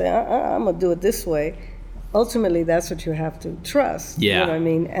is to say, I'm going to do it this way, ultimately that's what you have to trust. Yeah. You know what I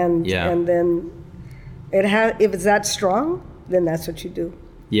mean? And then if it's that strong, then that's what you do.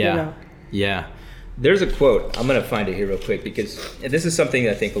 Yeah. Yeah. There's a quote. I'm going to find it here real quick because this is something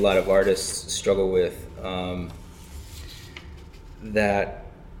I think a lot of artists struggle with. That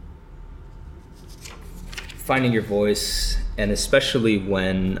finding your voice, and especially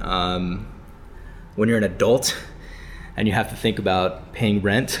when you're an adult and you have to think about paying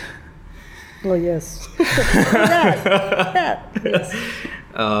rent. Oh yes. Yes.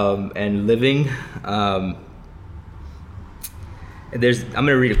 And living. I'm going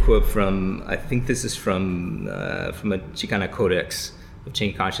to read a quote from, I think this is from a Chicana Codex of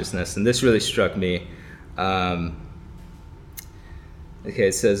Change Consciousness, and this really struck me.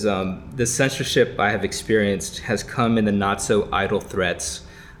 It says, the censorship I have experienced has come in the not-so-idle threats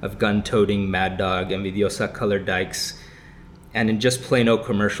of gun-toting Mad Dog Envidiosa colored dykes, and in just plain old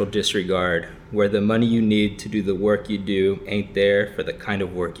commercial disregard, where the money you need to do the work you do ain't there for the kind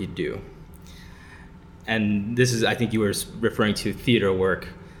of work you do. And this is, I think you were referring to theater work.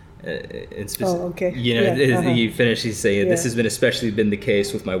 Okay. You finish, he's saying, this has especially been the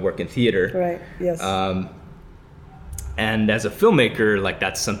case with my work in theater. Right, yes. And as a filmmaker, like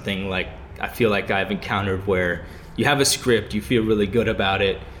that's something like I feel like I've encountered where you have a script, you feel really good about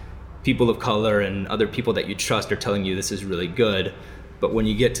it, people of color and other people that you trust are telling you this is really good, but when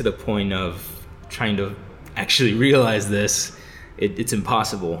you get to the point of trying to actually realize this, it's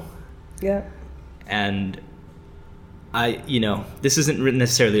impossible. Yeah. And this isn't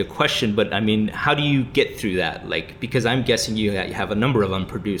necessarily a question, but I mean, how do you get through that? Like, because I'm guessing you have a number of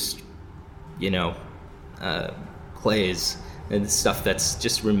unproduced, plays and stuff that's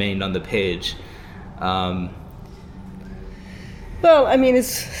just remained on the page. Well, I mean,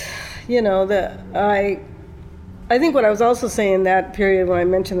 it's, I think what I was also saying in that period when I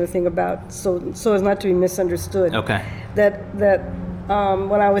mentioned the thing about so as not to be misunderstood. Okay. That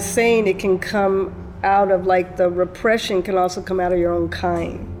when I was saying it can come out of, like, the repression can also come out of your own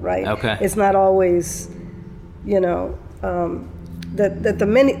kind, right? Okay. It's not always, that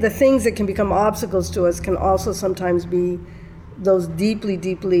the things that can become obstacles to us can also sometimes be those deeply,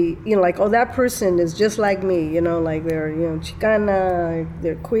 like, oh, that person is just like me, like they're, Chicana,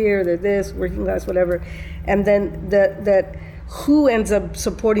 they're queer, they're this, working class, whatever. And then that who ends up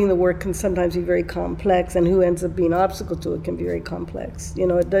supporting the work can sometimes be very complex, and who ends up being an obstacle to it can be very complex.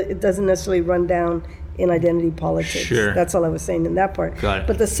 It doesn't necessarily run down in identity politics. Sure. That's all I was saying in that part. Got it.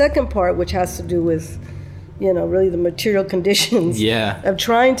 But the second part, which has to do with, really the material conditions of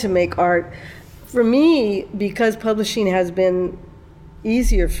trying to make art, for me, because publishing has been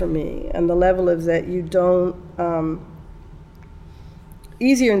easier for me, and the level is that you don't,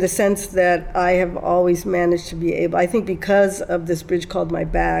 easier in the sense that I have always managed to be able, I think because of this bridge called My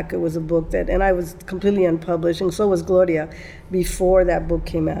Back, it was a book that, and I was completely unpublished, and so was Gloria, before that book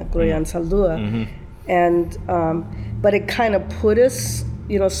came out, Gloria Anzaldúa. Mm-hmm. And, but it kind of put us,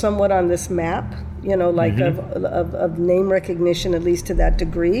 somewhat on this map, like of name recognition, at least to that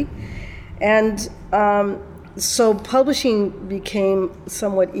degree. And so publishing became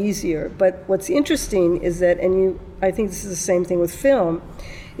somewhat easier. But what's interesting is that, I think this is the same thing with film,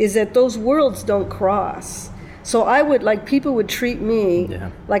 is that those worlds don't cross. So I would, like, people would treat me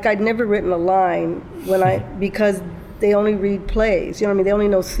like I'd never written a line because they only read plays, they only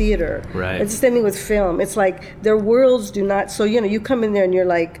know theater. Right. It's the same thing with film. It's like their worlds do not, so, you come in there and you're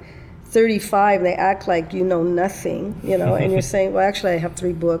like 35 and they act like you know nothing, and you're saying, well, actually I have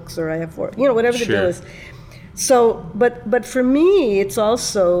 3 books, or I have 4, whatever the deal is. So, but for me, it's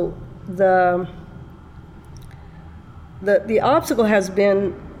also the obstacle has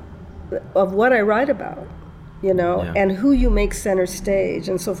been of what I write about, you know, Yeah. and who you make center stage.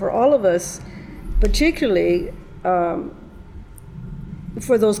 And so for all of us, particularly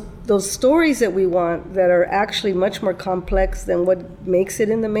for those stories that we want that are actually much more complex than what makes it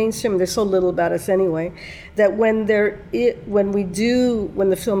in the mainstream, there's so little about us anyway, that when the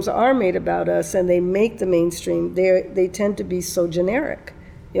films are made about us and they make the mainstream, they tend to be so generic.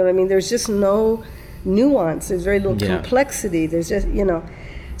 You know what I mean? There's just no nuance. There's very little complexity. There's just, you know.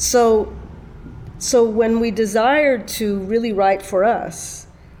 So when we desire to really write for us,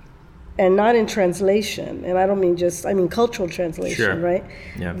 and not in translation, and I don't mean I mean cultural translation, right?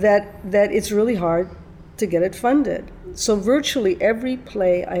 Yeah. That it's really hard to get it funded. So virtually every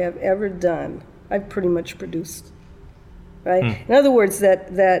play I have ever done, I've pretty much produced, right? In other words,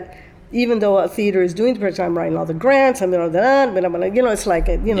 that even though a theater is doing the production, I'm writing all the grants, I'm doing all that, but I'm gonna, you know, it's like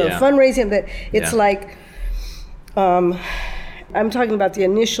fundraising. That it's like. I'm talking about the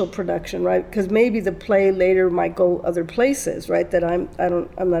initial production, right? Because maybe the play later might go other places, right? That I'm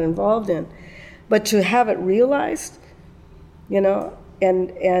not involved in, but to have it realized, you know,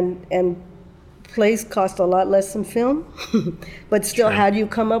 and plays cost a lot less than film, but still, how do you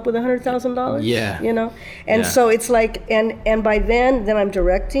come up with $100,000? Yeah, you know, and so it's like, and by then I'm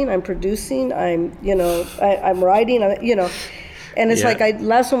directing, I'm producing, I'm writing, you know. And it's like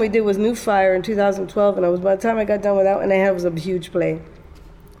last one we did was New Fire in 2012, and by the time I got done with that, and it was a huge play,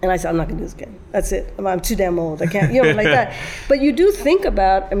 and I said, I'm not gonna do this again. That's it. I'm too damn old. I can't, you know, like that. But you do think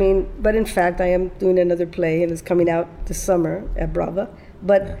about. I mean, but in fact, I am doing another play, and it's coming out this summer at Brava.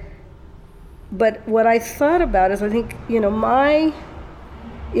 But what I thought about is, I think, you know,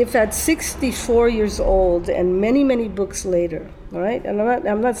 if at 64 years old and many, many books later, all right? And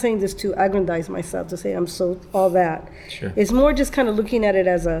I'm not saying this to aggrandize myself, to say I'm so all that. Sure. It's more just kind of looking at it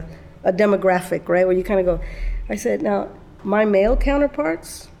as a demographic, right? Where you kind of go, I said, now, my male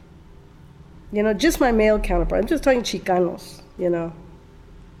counterparts, you know, just my male counterparts, I'm just talking Chicanos, you know,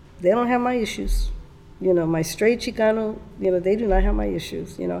 they don't have my issues. You know, my straight Chicano, you know, they do not have my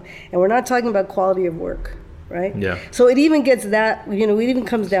issues, you know. And we're not talking about quality of work. Right? Yeah. So it even gets that, you know, it even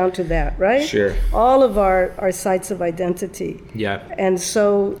comes down to that, right? Sure. All of our sites of identity. Yeah. And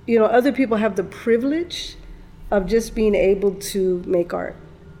so, you know, other people have the privilege of just being able to make art.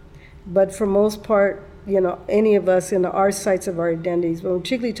 But for most part, you know, any of us in our sites of our identities, but we're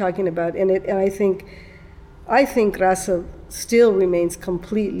particularly talking about, and I think Raza still remains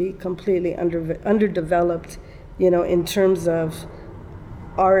completely underdeveloped, you know, in terms of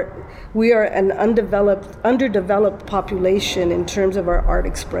we are an underdeveloped population in terms of our art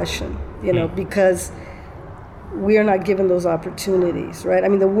expression, you know, because we are not given those opportunities, right? I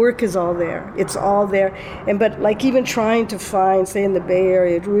mean, the work is all there. It's all there. But like even trying to find, say in the Bay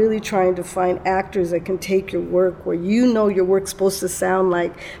Area, really trying to find actors that can take your work where you know your work's supposed to sound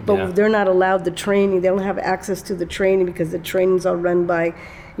like, but they're not allowed the training. They don't have access to the training because the trainings are run by,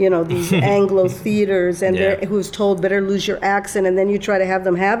 you know, these Anglo theaters, and who's told better lose your accent, and then you try to have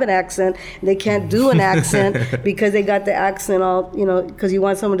them have an accent, and they can't do an accent because they got the accent all, you know, because you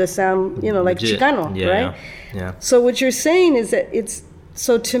want someone to sound, you know, like legit. Chicano, right? Yeah. So what you're saying is that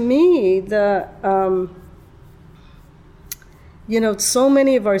so to me, you know, so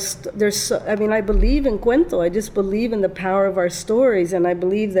many of our, I mean, I believe in cuento. I just believe in the power of our stories, and I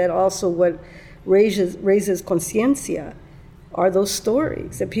believe that also what raises conciencia are those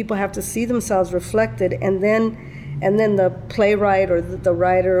stories that people have to see themselves reflected, and then the playwright or the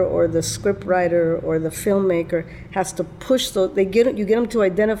writer or the script writer or the filmmaker has to push those. You get them to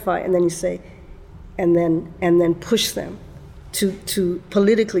identify, and then you say, and then push them to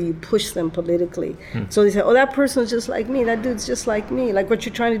politically. You push them politically. So they say, oh, that person's just like me. That dude's just like me. Like what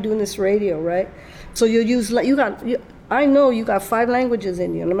you're trying to do in this radio, right? So I know you got 5 languages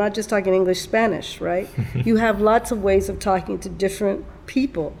in you, and I'm not just talking English, Spanish, right? You have lots of ways of talking to different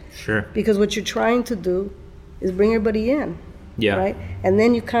people. Sure. Because what you're trying to do is bring everybody in, right? And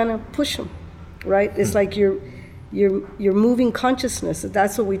then you kind of push them, right? It's like you're moving consciousness.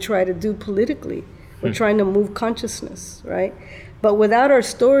 That's what we try to do politically. We're trying to move consciousness, right? But without our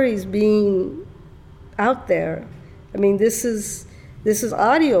stories being out there, I mean, this is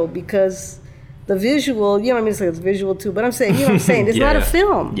audio because the visual, you know, I mean, it's visual too, but I'm saying, you know what I'm saying? It's not a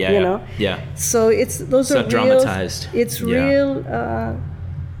film, you know? Yeah. So those are real. Dramatized. It's real.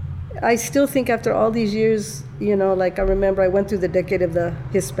 I still think after all these years, you know, like I remember I went through the decade of the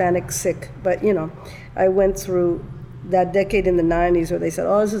Hispanic sick, but, you know, I went through that decade in the 90s where they said,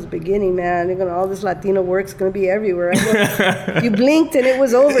 oh, this is the beginning, man. All this Latino work's going to be everywhere. You blinked and it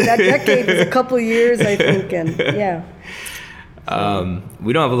was over. That decade was a couple of years, I think, and yeah.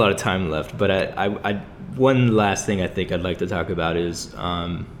 We don't have a lot of time left, but I one last thing I think I'd like to talk about is,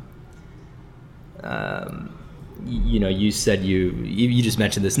 you said you just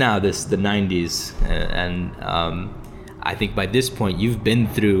mentioned this now, the 90s, and I think by this point you've been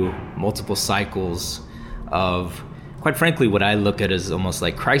through multiple cycles of, quite frankly, what I look at as almost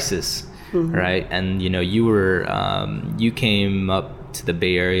like crisis, right? And you came up to the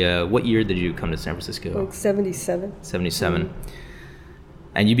Bay Area. What year did you come to San Francisco? Like 77. 77.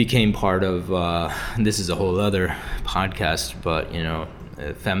 And you became part of, this is a whole other podcast, but,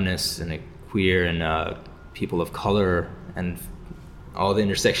 feminists and queer and people of color and all the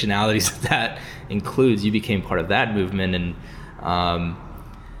intersectionalities that includes. You became part of that movement.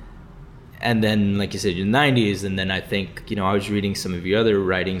 And then, like you said, in the 90s, and then I think, I was reading some of your other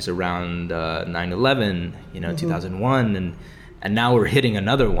writings around 9/11, 2001, and now we're hitting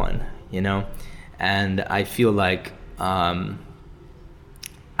another one, and I feel like, I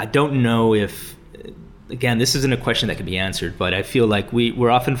don't know if, again, this isn't a question that can be answered, but I feel like we're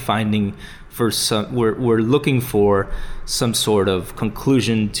often finding we're looking for some sort of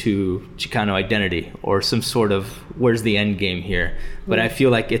conclusion to Chicano identity, or some sort of where's the end game here. But I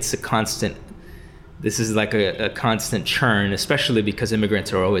feel like it's this is like a constant churn, especially because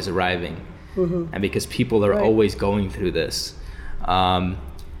immigrants are always arriving, and because people are always going through this. The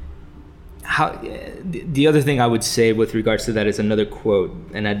other thing I would say with regards to that is another quote,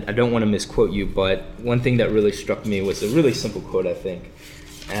 and I don't want to misquote you, but one thing that really struck me was a really simple quote, I think.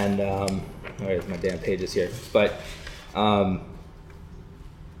 And where's my damn pages here? But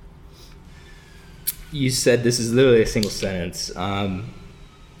you said, this is literally a single sentence. I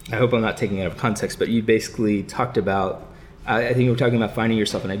hope I'm not taking it out of context, but you basically talked about, I think you were talking about finding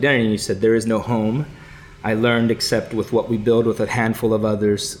yourself an identity, and you said, there is no home I learned except with what we build with a handful of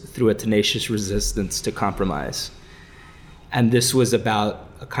others through a tenacious resistance to compromise. And this was about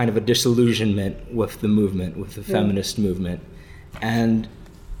a kind of a disillusionment with the movement, with the feminist movement. And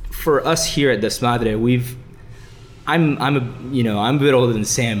for us here at Desmadre, I'm a bit older than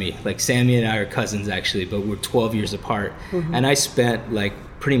Sammy. Like, Sammy and I are cousins actually, but we're 12 years apart. And I spent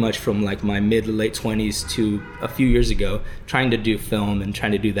pretty much from my mid to late 20s to a few years ago trying to do film and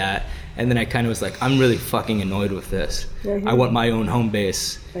trying to do that. And then I kind of was like, I'm really fucking annoyed with this. I want my own home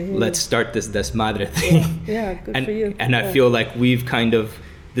base. Let's start this Desmadre thing. Yeah, good for you. And I feel like we've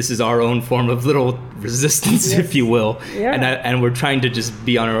this is our own form of little resistance, if you will. Yeah. And we're trying to just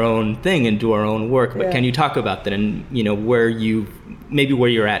be on our own thing and do our own work. But can you talk about that, and where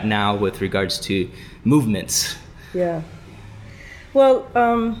you're at now with regards to movements? Yeah. Well,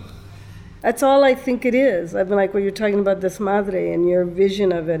 that's all I think it is. I mean, like when you're talking about Desmadre and your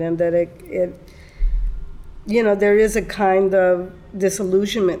vision of it, and that it there is a kind of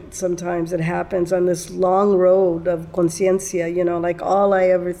disillusionment sometimes that happens on this long road of conciencia, like all I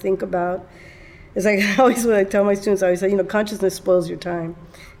ever think about is, like, when I tell my students, I always say, consciousness spoils your time,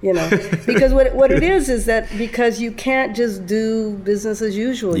 because what it is that because you can't just do business as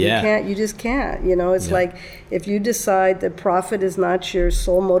usual. You just can't, it's like, if you decide that profit is not your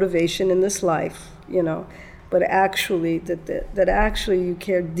sole motivation in this life, but actually that actually you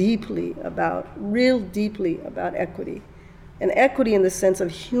care real deeply about equity. And equity in the sense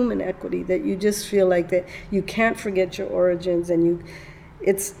of human equity, that you just feel like that you can't forget your origins, and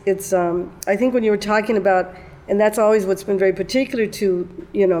I think when you were talking about, and that's always what's been very particular to,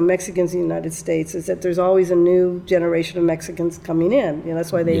 Mexicans in the United States, is that there's always a new generation of Mexicans coming in.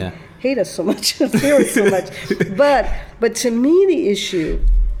 That's why they hate us so much, fear us so much. But to me, the issue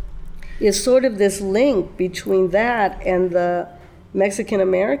is sort of this link between that and the Mexican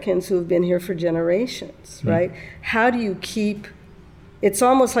Americans who have been here for generations, right? How do you keep, it's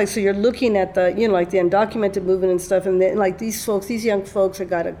almost like, so you're looking at the, like the undocumented movement and stuff, and then, like, these young folks have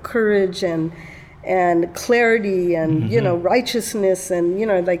got a courage and clarity and, righteousness, and,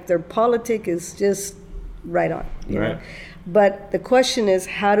 like, their politic is just right on, you know? But the question is,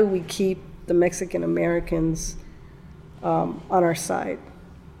 how do we keep the Mexican Americans on our side?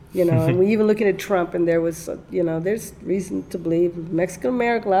 And we even looking at Trump, and there was, there's reason to believe Mexican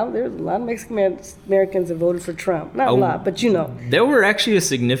American. There's a lot of Mexican Americans that voted for Trump. Not a lot, but there were actually a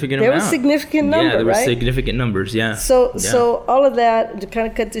significant amount. There was a significant number, there were right? significant numbers, So all of that, to kind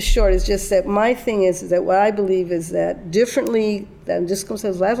of cut this short, is just that my thing is that what I believe is that differently. I'm just going to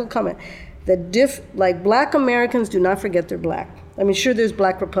say this last little comment. Like Black Americans do not forget they're Black. I mean, sure, there's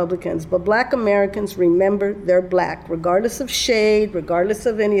Black Republicans, but Black Americans remember they're Black, regardless of shade, regardless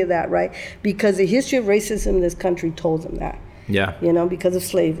of any of that, right? Because the history of racism in this country told them that. Yeah. Because of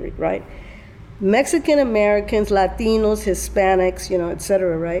slavery, right? Mexican Americans, Latinos, Hispanics, et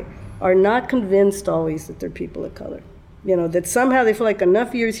cetera, right, are not convinced always that they're people of color. that somehow they feel like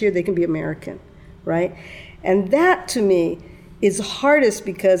enough years here they can be American, right? And that to me is hardest,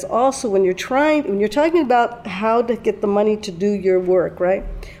 because also when you're talking about how to get the money to do your work, right?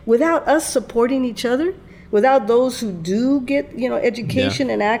 Without us supporting each other, without those who do get, education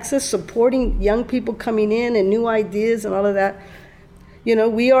and access, supporting young people coming in and new ideas and all of that,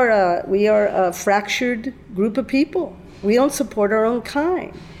 we are a fractured group of people. We don't support our own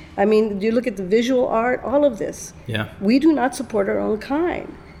kind. I mean, you look at the visual art, all of this. Yeah. We do not support our own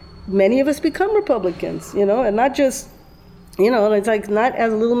kind. Many of us become Republicans, and not just, it's like not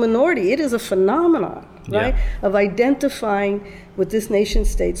as a little minority. It is a phenomenon, right, of identifying with this nation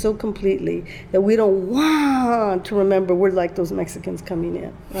state so completely that we don't want to remember we're like those Mexicans coming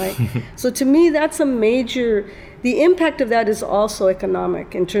in, right? So to me, that's the impact of that is also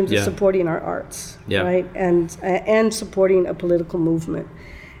economic in terms of supporting our arts, right, and supporting a political movement.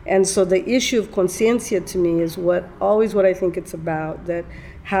 And so the issue of conciencia to me is what I think it's about, that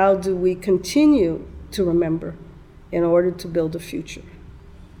how do we continue to remember in order to build a future?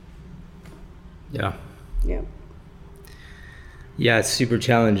 Yeah. Yeah. Yeah, it's super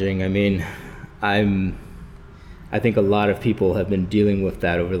challenging. I mean, I think a lot of people have been dealing with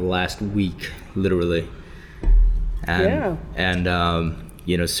that over the last week, literally. And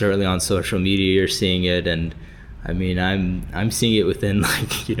certainly on social media you're seeing it, and I mean, I'm seeing it within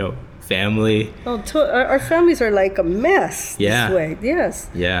family. Oh, our families are like a mess this way. Yes.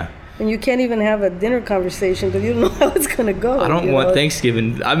 Yeah. And you can't even have a dinner conversation because you don't know how it's going to go. I don't want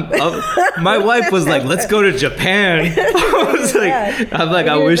Thanksgiving. My wife was like, let's go to Japan.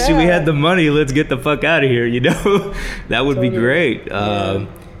 I wish we had the money. Let's get the fuck out of here. That would be great.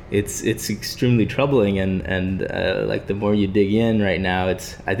 It's extremely troubling. And the more you dig in right now,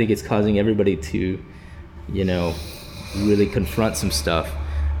 I think it's causing everybody to, really confront some stuff.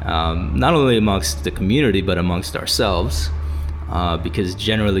 Not only amongst the community, but amongst ourselves. Because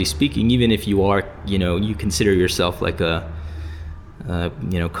generally speaking, even if you are, you consider yourself like a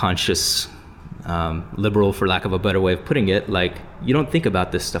conscious liberal, for lack of a better way of putting it, like you don't think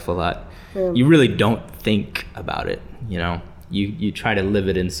about this stuff a lot. Yeah. You really don't think about it. You try to live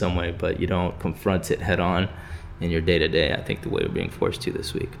it in some way, but you don't confront it head on in your day to day. I think the way we're being forced to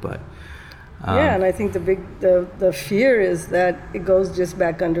this week, but. And I think the fear is that it goes just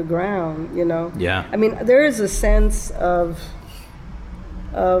back underground. Yeah. I mean, there is a sense of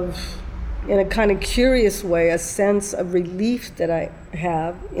in a kind of curious way, a sense of relief that I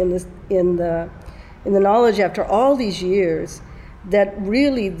have in the knowledge after all these years that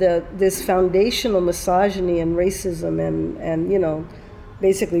really this foundational misogyny and racism and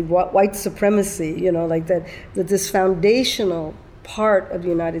basically white supremacy, like that this foundational part of the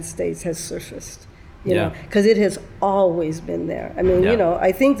United States has surfaced. Because it has always been there. I mean,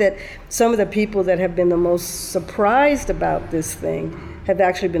 I think that some of the people that have been the most surprised about this thing have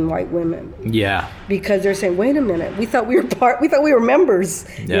actually been white women. Yeah. Because they're saying, wait a minute, we thought we were members,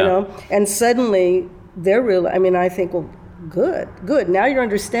 and suddenly they're real. I mean, I think, well, good. Now you're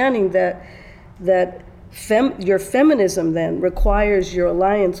understanding that your feminism then requires your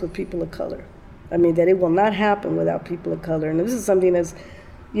alliance with people of color. I mean, that it will not happen without people of color. And this is something that's,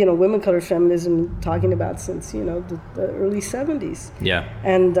 women color feminism talking about since, the early 70s. Yeah.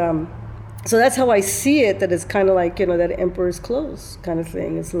 And so that's how I see it, that it's kind of like, that emperor's clothes kind of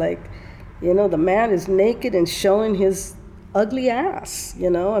thing. It's like, the man is naked and showing his ugly ass,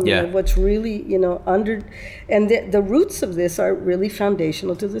 what's really, under, and the roots of this are really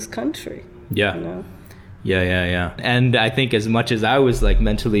foundational to this country. Yeah. Yeah. And I think as much as I was like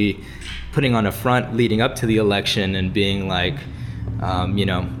mentally putting on a front leading up to the election and being like,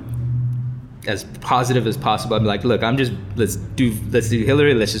 as positive as possible, I'm like, look, let's do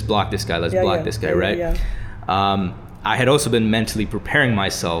Hillary, let's just block this guy, block this guy, right? Yeah. I had also been mentally preparing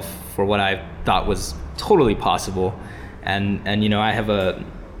myself for what I thought was totally possible, and I have a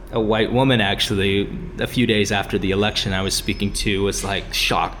white woman actually a few days after the election I was speaking to was like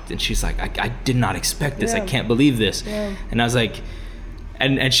shocked, and she's like, I did not expect this. I can't believe this. And I was like,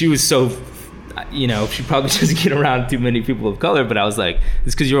 and she was so, she probably doesn't get around too many people of color, but I was like,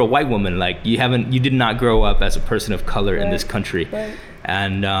 it's because you're a white woman. Like you did not grow up as a person of color in this country. Right.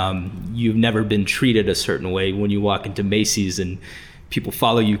 And you've never been treated a certain way when you walk into Macy's and people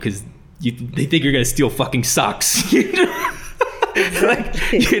follow you because they think you're going to steal fucking socks.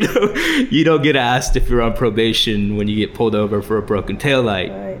 Exactly. Like, you don't get asked if you're on probation when you get pulled over for a broken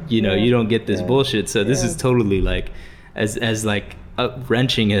taillight. Right. You don't get this bullshit. So this is totally like, as like,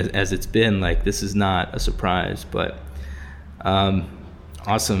 wrenching as it's been, like this is not a surprise, but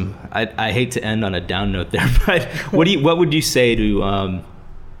awesome. I hate to end on a down note there, but what would you say to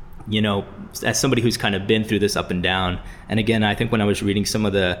you know, as somebody who's kind of been through this up and down, and again, I think when I was reading some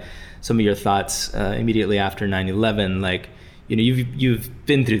of your thoughts immediately after 9/11, like, you know, you've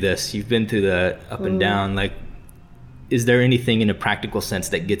been through this, you've been through the up and down. Like, is there anything in a practical sense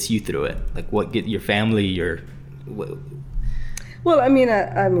that gets you through it? Like, what get your family, Well, I mean,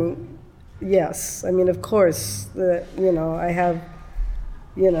 yes. I mean, of course, you know, I have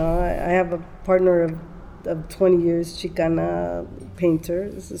a partner of 20 years, Chicana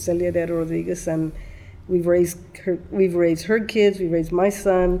painter, Celia de Rodriguez, and we've raised her kids, we've raised my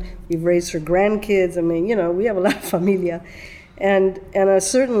son, we've raised her grandkids. I mean, you know, we have a lot of familia, and at a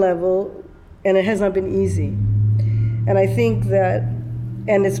certain level, and it has not been easy. And I think that,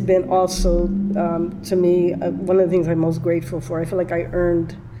 and it's been also, to me, one of the things I'm most grateful for. I feel like I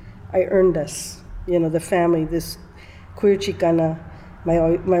earned us, you know, the family, this queer Chicana.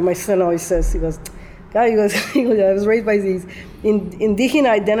 My son always says, he goes, I was raised by these indígena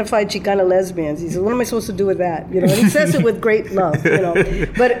identified Chicana lesbians. He says, what am I supposed to do with that? You know, and he says it with great love, you know.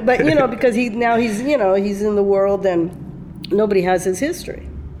 But you know, because he's in the world and nobody has his history.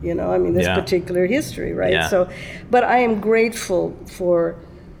 You know, I mean, this particular history, right? Yeah. So, but I am grateful for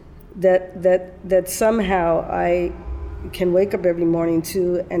that somehow I can wake up every morning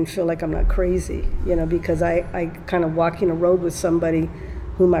too and feel like I'm not crazy, you know, because I kind of walking a road with somebody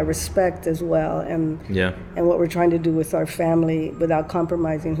whom I respect as well, and what we're trying to do with our family without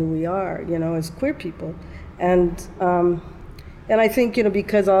compromising who we are, you know, as queer people, and I think, you know,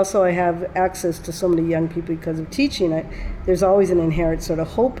 because also I have access to so many young people because of teaching, there's always an inherent sort of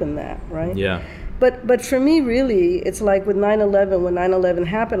hope in that, right? Yeah. But for me, really, it's like with 9/11, when 9/11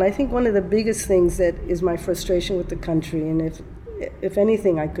 happened, I think one of the biggest things that is my frustration with the country, and if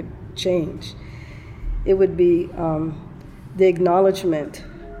anything I could change, it would be the acknowledgement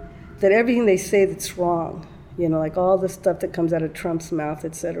that everything they say that's wrong, you know, like all the stuff that comes out of Trump's mouth,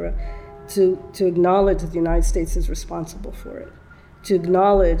 et cetera, to acknowledge that the United States is responsible for it, to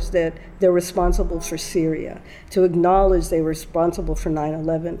acknowledge that they're responsible for Syria, to acknowledge they were responsible for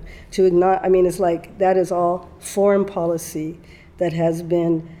 9/11, I mean, it's like that is all foreign policy that has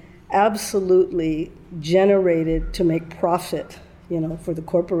been absolutely generated to make profit, you know, for the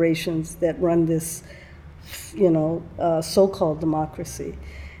corporations that run this, you know, so-called democracy.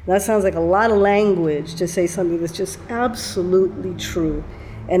 And that sounds like a lot of language to say something that's just absolutely true.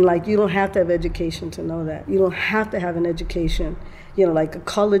 And like, you don't have to have education to know that. You don't have to have an education, you know, like a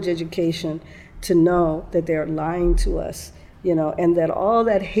college education, to know that they're lying to us, you know, and that all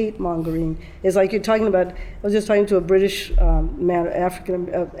that hate mongering is like you're talking about. I was just talking to a British man,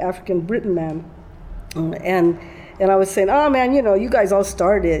 African Britain man, and I was saying, oh man, you know, you guys all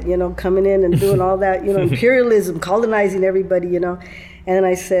started, you know, coming in and doing all that, you know, imperialism, colonizing everybody, you know. And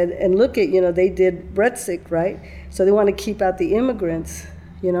I said, and look at, you know, they did Brexit, right? So they want to keep out the immigrants,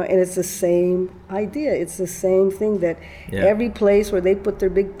 you know, and it's the same idea. It's the same thing that every place where they put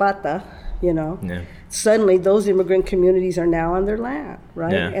their big pata, you know, suddenly those immigrant communities are now on their land,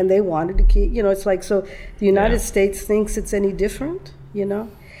 right? Yeah. And they wanted to keep, you know, it's like, so the United States thinks it's any different, you know?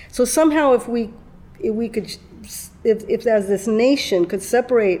 So somehow if we could, if as this nation could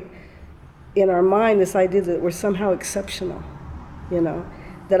separate in our mind this idea that we're somehow exceptional, you know,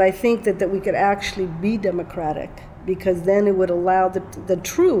 that I think that we could actually be democratic, because then it would allow the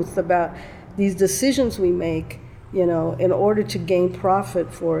truth about these decisions we make, you know, in order to gain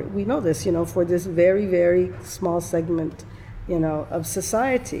profit for, we know this, you know, for this very, very small segment, you know, of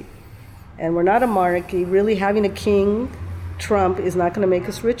society. And we're not a monarchy. Really having a king, Trump, is not going to make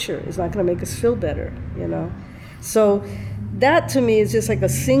us richer. It's not going to make us feel better, you know. So that to me is just like a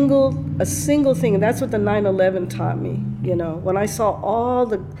single thing, and that's what the 9/11 taught me, you know. When I saw all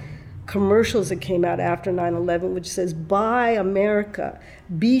the commercials that came out after 9/11, which says, buy America,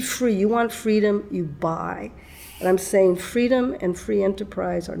 be free. You want freedom, you buy. And I'm saying freedom and free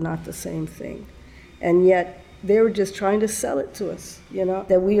enterprise are not the same thing. And yet they were just trying to sell it to us, you know,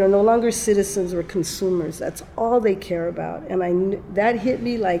 that we are no longer citizens or consumers. That's all they care about. And that hit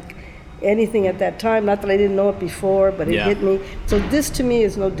me like anything at that time. Not that I didn't know it before, but it hit me. So this to me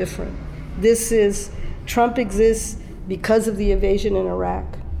is no different. This is, Trump exists because of the invasion in Iraq,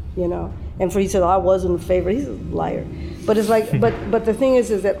 you know. And he said, I wasn't in favor. He's a liar. But it's like, but the thing is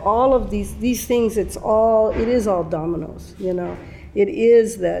that all of these things, it is all dominoes, you know. It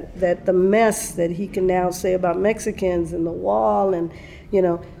is that the mess that he can now say about Mexicans and the wall, and, you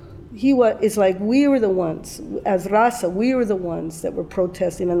know, it's like we were the ones, as Raza, we were the ones that were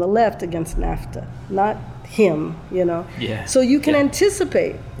protesting on the left against NAFTA, not him, you know. Yeah. So you can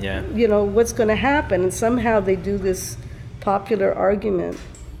anticipate, you know, what's going to happen, and somehow they do this popular argument,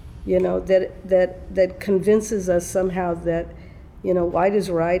 you know, that convinces us somehow that white is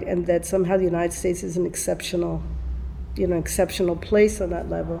right, and that somehow the United States is an exceptional place on that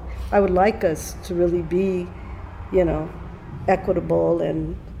level. I would like us to really be, equitable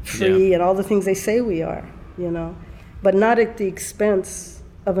and free and all the things they say we are, but not at the expense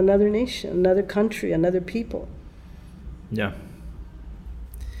of another nation, another country, another people. Yeah.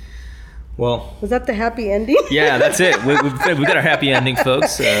 Well, was that the happy ending? Yeah, that's it. We got our happy ending,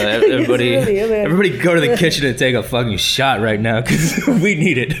 folks. Everybody go to the kitchen and take a fucking shot right now because we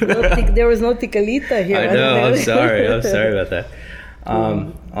need it. There was no tequilita here. I know. I'm sorry about that.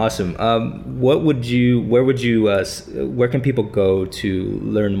 Awesome. Where can people go to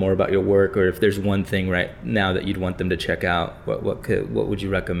learn more about your work, or if there's one thing right now that you'd want them to check out, what would you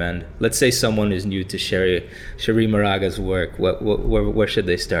recommend? Let's say someone is new to Cherie Moraga's work. Where should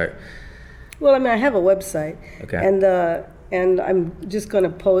they start? Well, I have a website, okay, and I'm just going to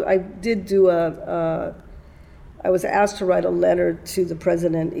post. I did do I was asked to write a letter to the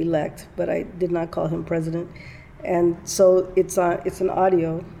president-elect, but I did not call him president, and so it's an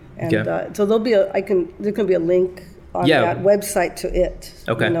audio, and so there'll be there's going to be a link on that website to it.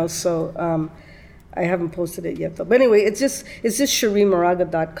 Okay. So I haven't posted it yet though. But anyway, it's just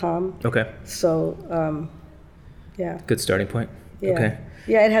CherieMoraga.com. Okay. So Good starting point. Yeah. Okay.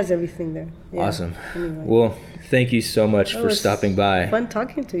 Yeah, it has everything there. Yeah. Awesome. Anyway. Well, thank you so much for stopping by. Fun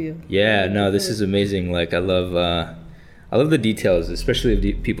talking to you. Yeah, no, this is amazing. Like I love the details, especially of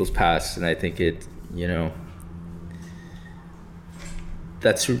people's past, and I think it,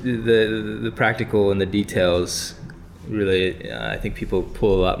 that's the practical and the details. Really, I think people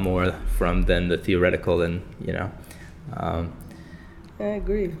pull a lot more from than the theoretical, and I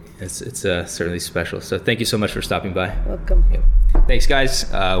agree. It's certainly special. So thank you so much for stopping by. Welcome. Yeah. Thanks, guys.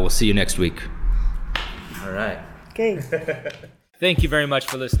 We'll see you next week. All right. Okay. Thank you very much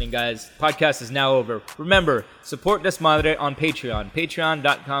for listening, guys. Podcast is now over. Remember, support Desmadre on Patreon,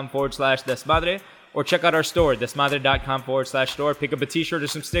 patreon.com/Desmadre, or check out our store, desmadre.com/store. Pick up a t-shirt or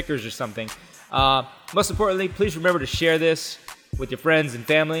some stickers or something. Most importantly, please remember to share this with your friends and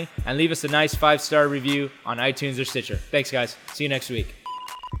family, and leave us a nice 5-star review on iTunes or Stitcher. Thanks, guys. See you next week.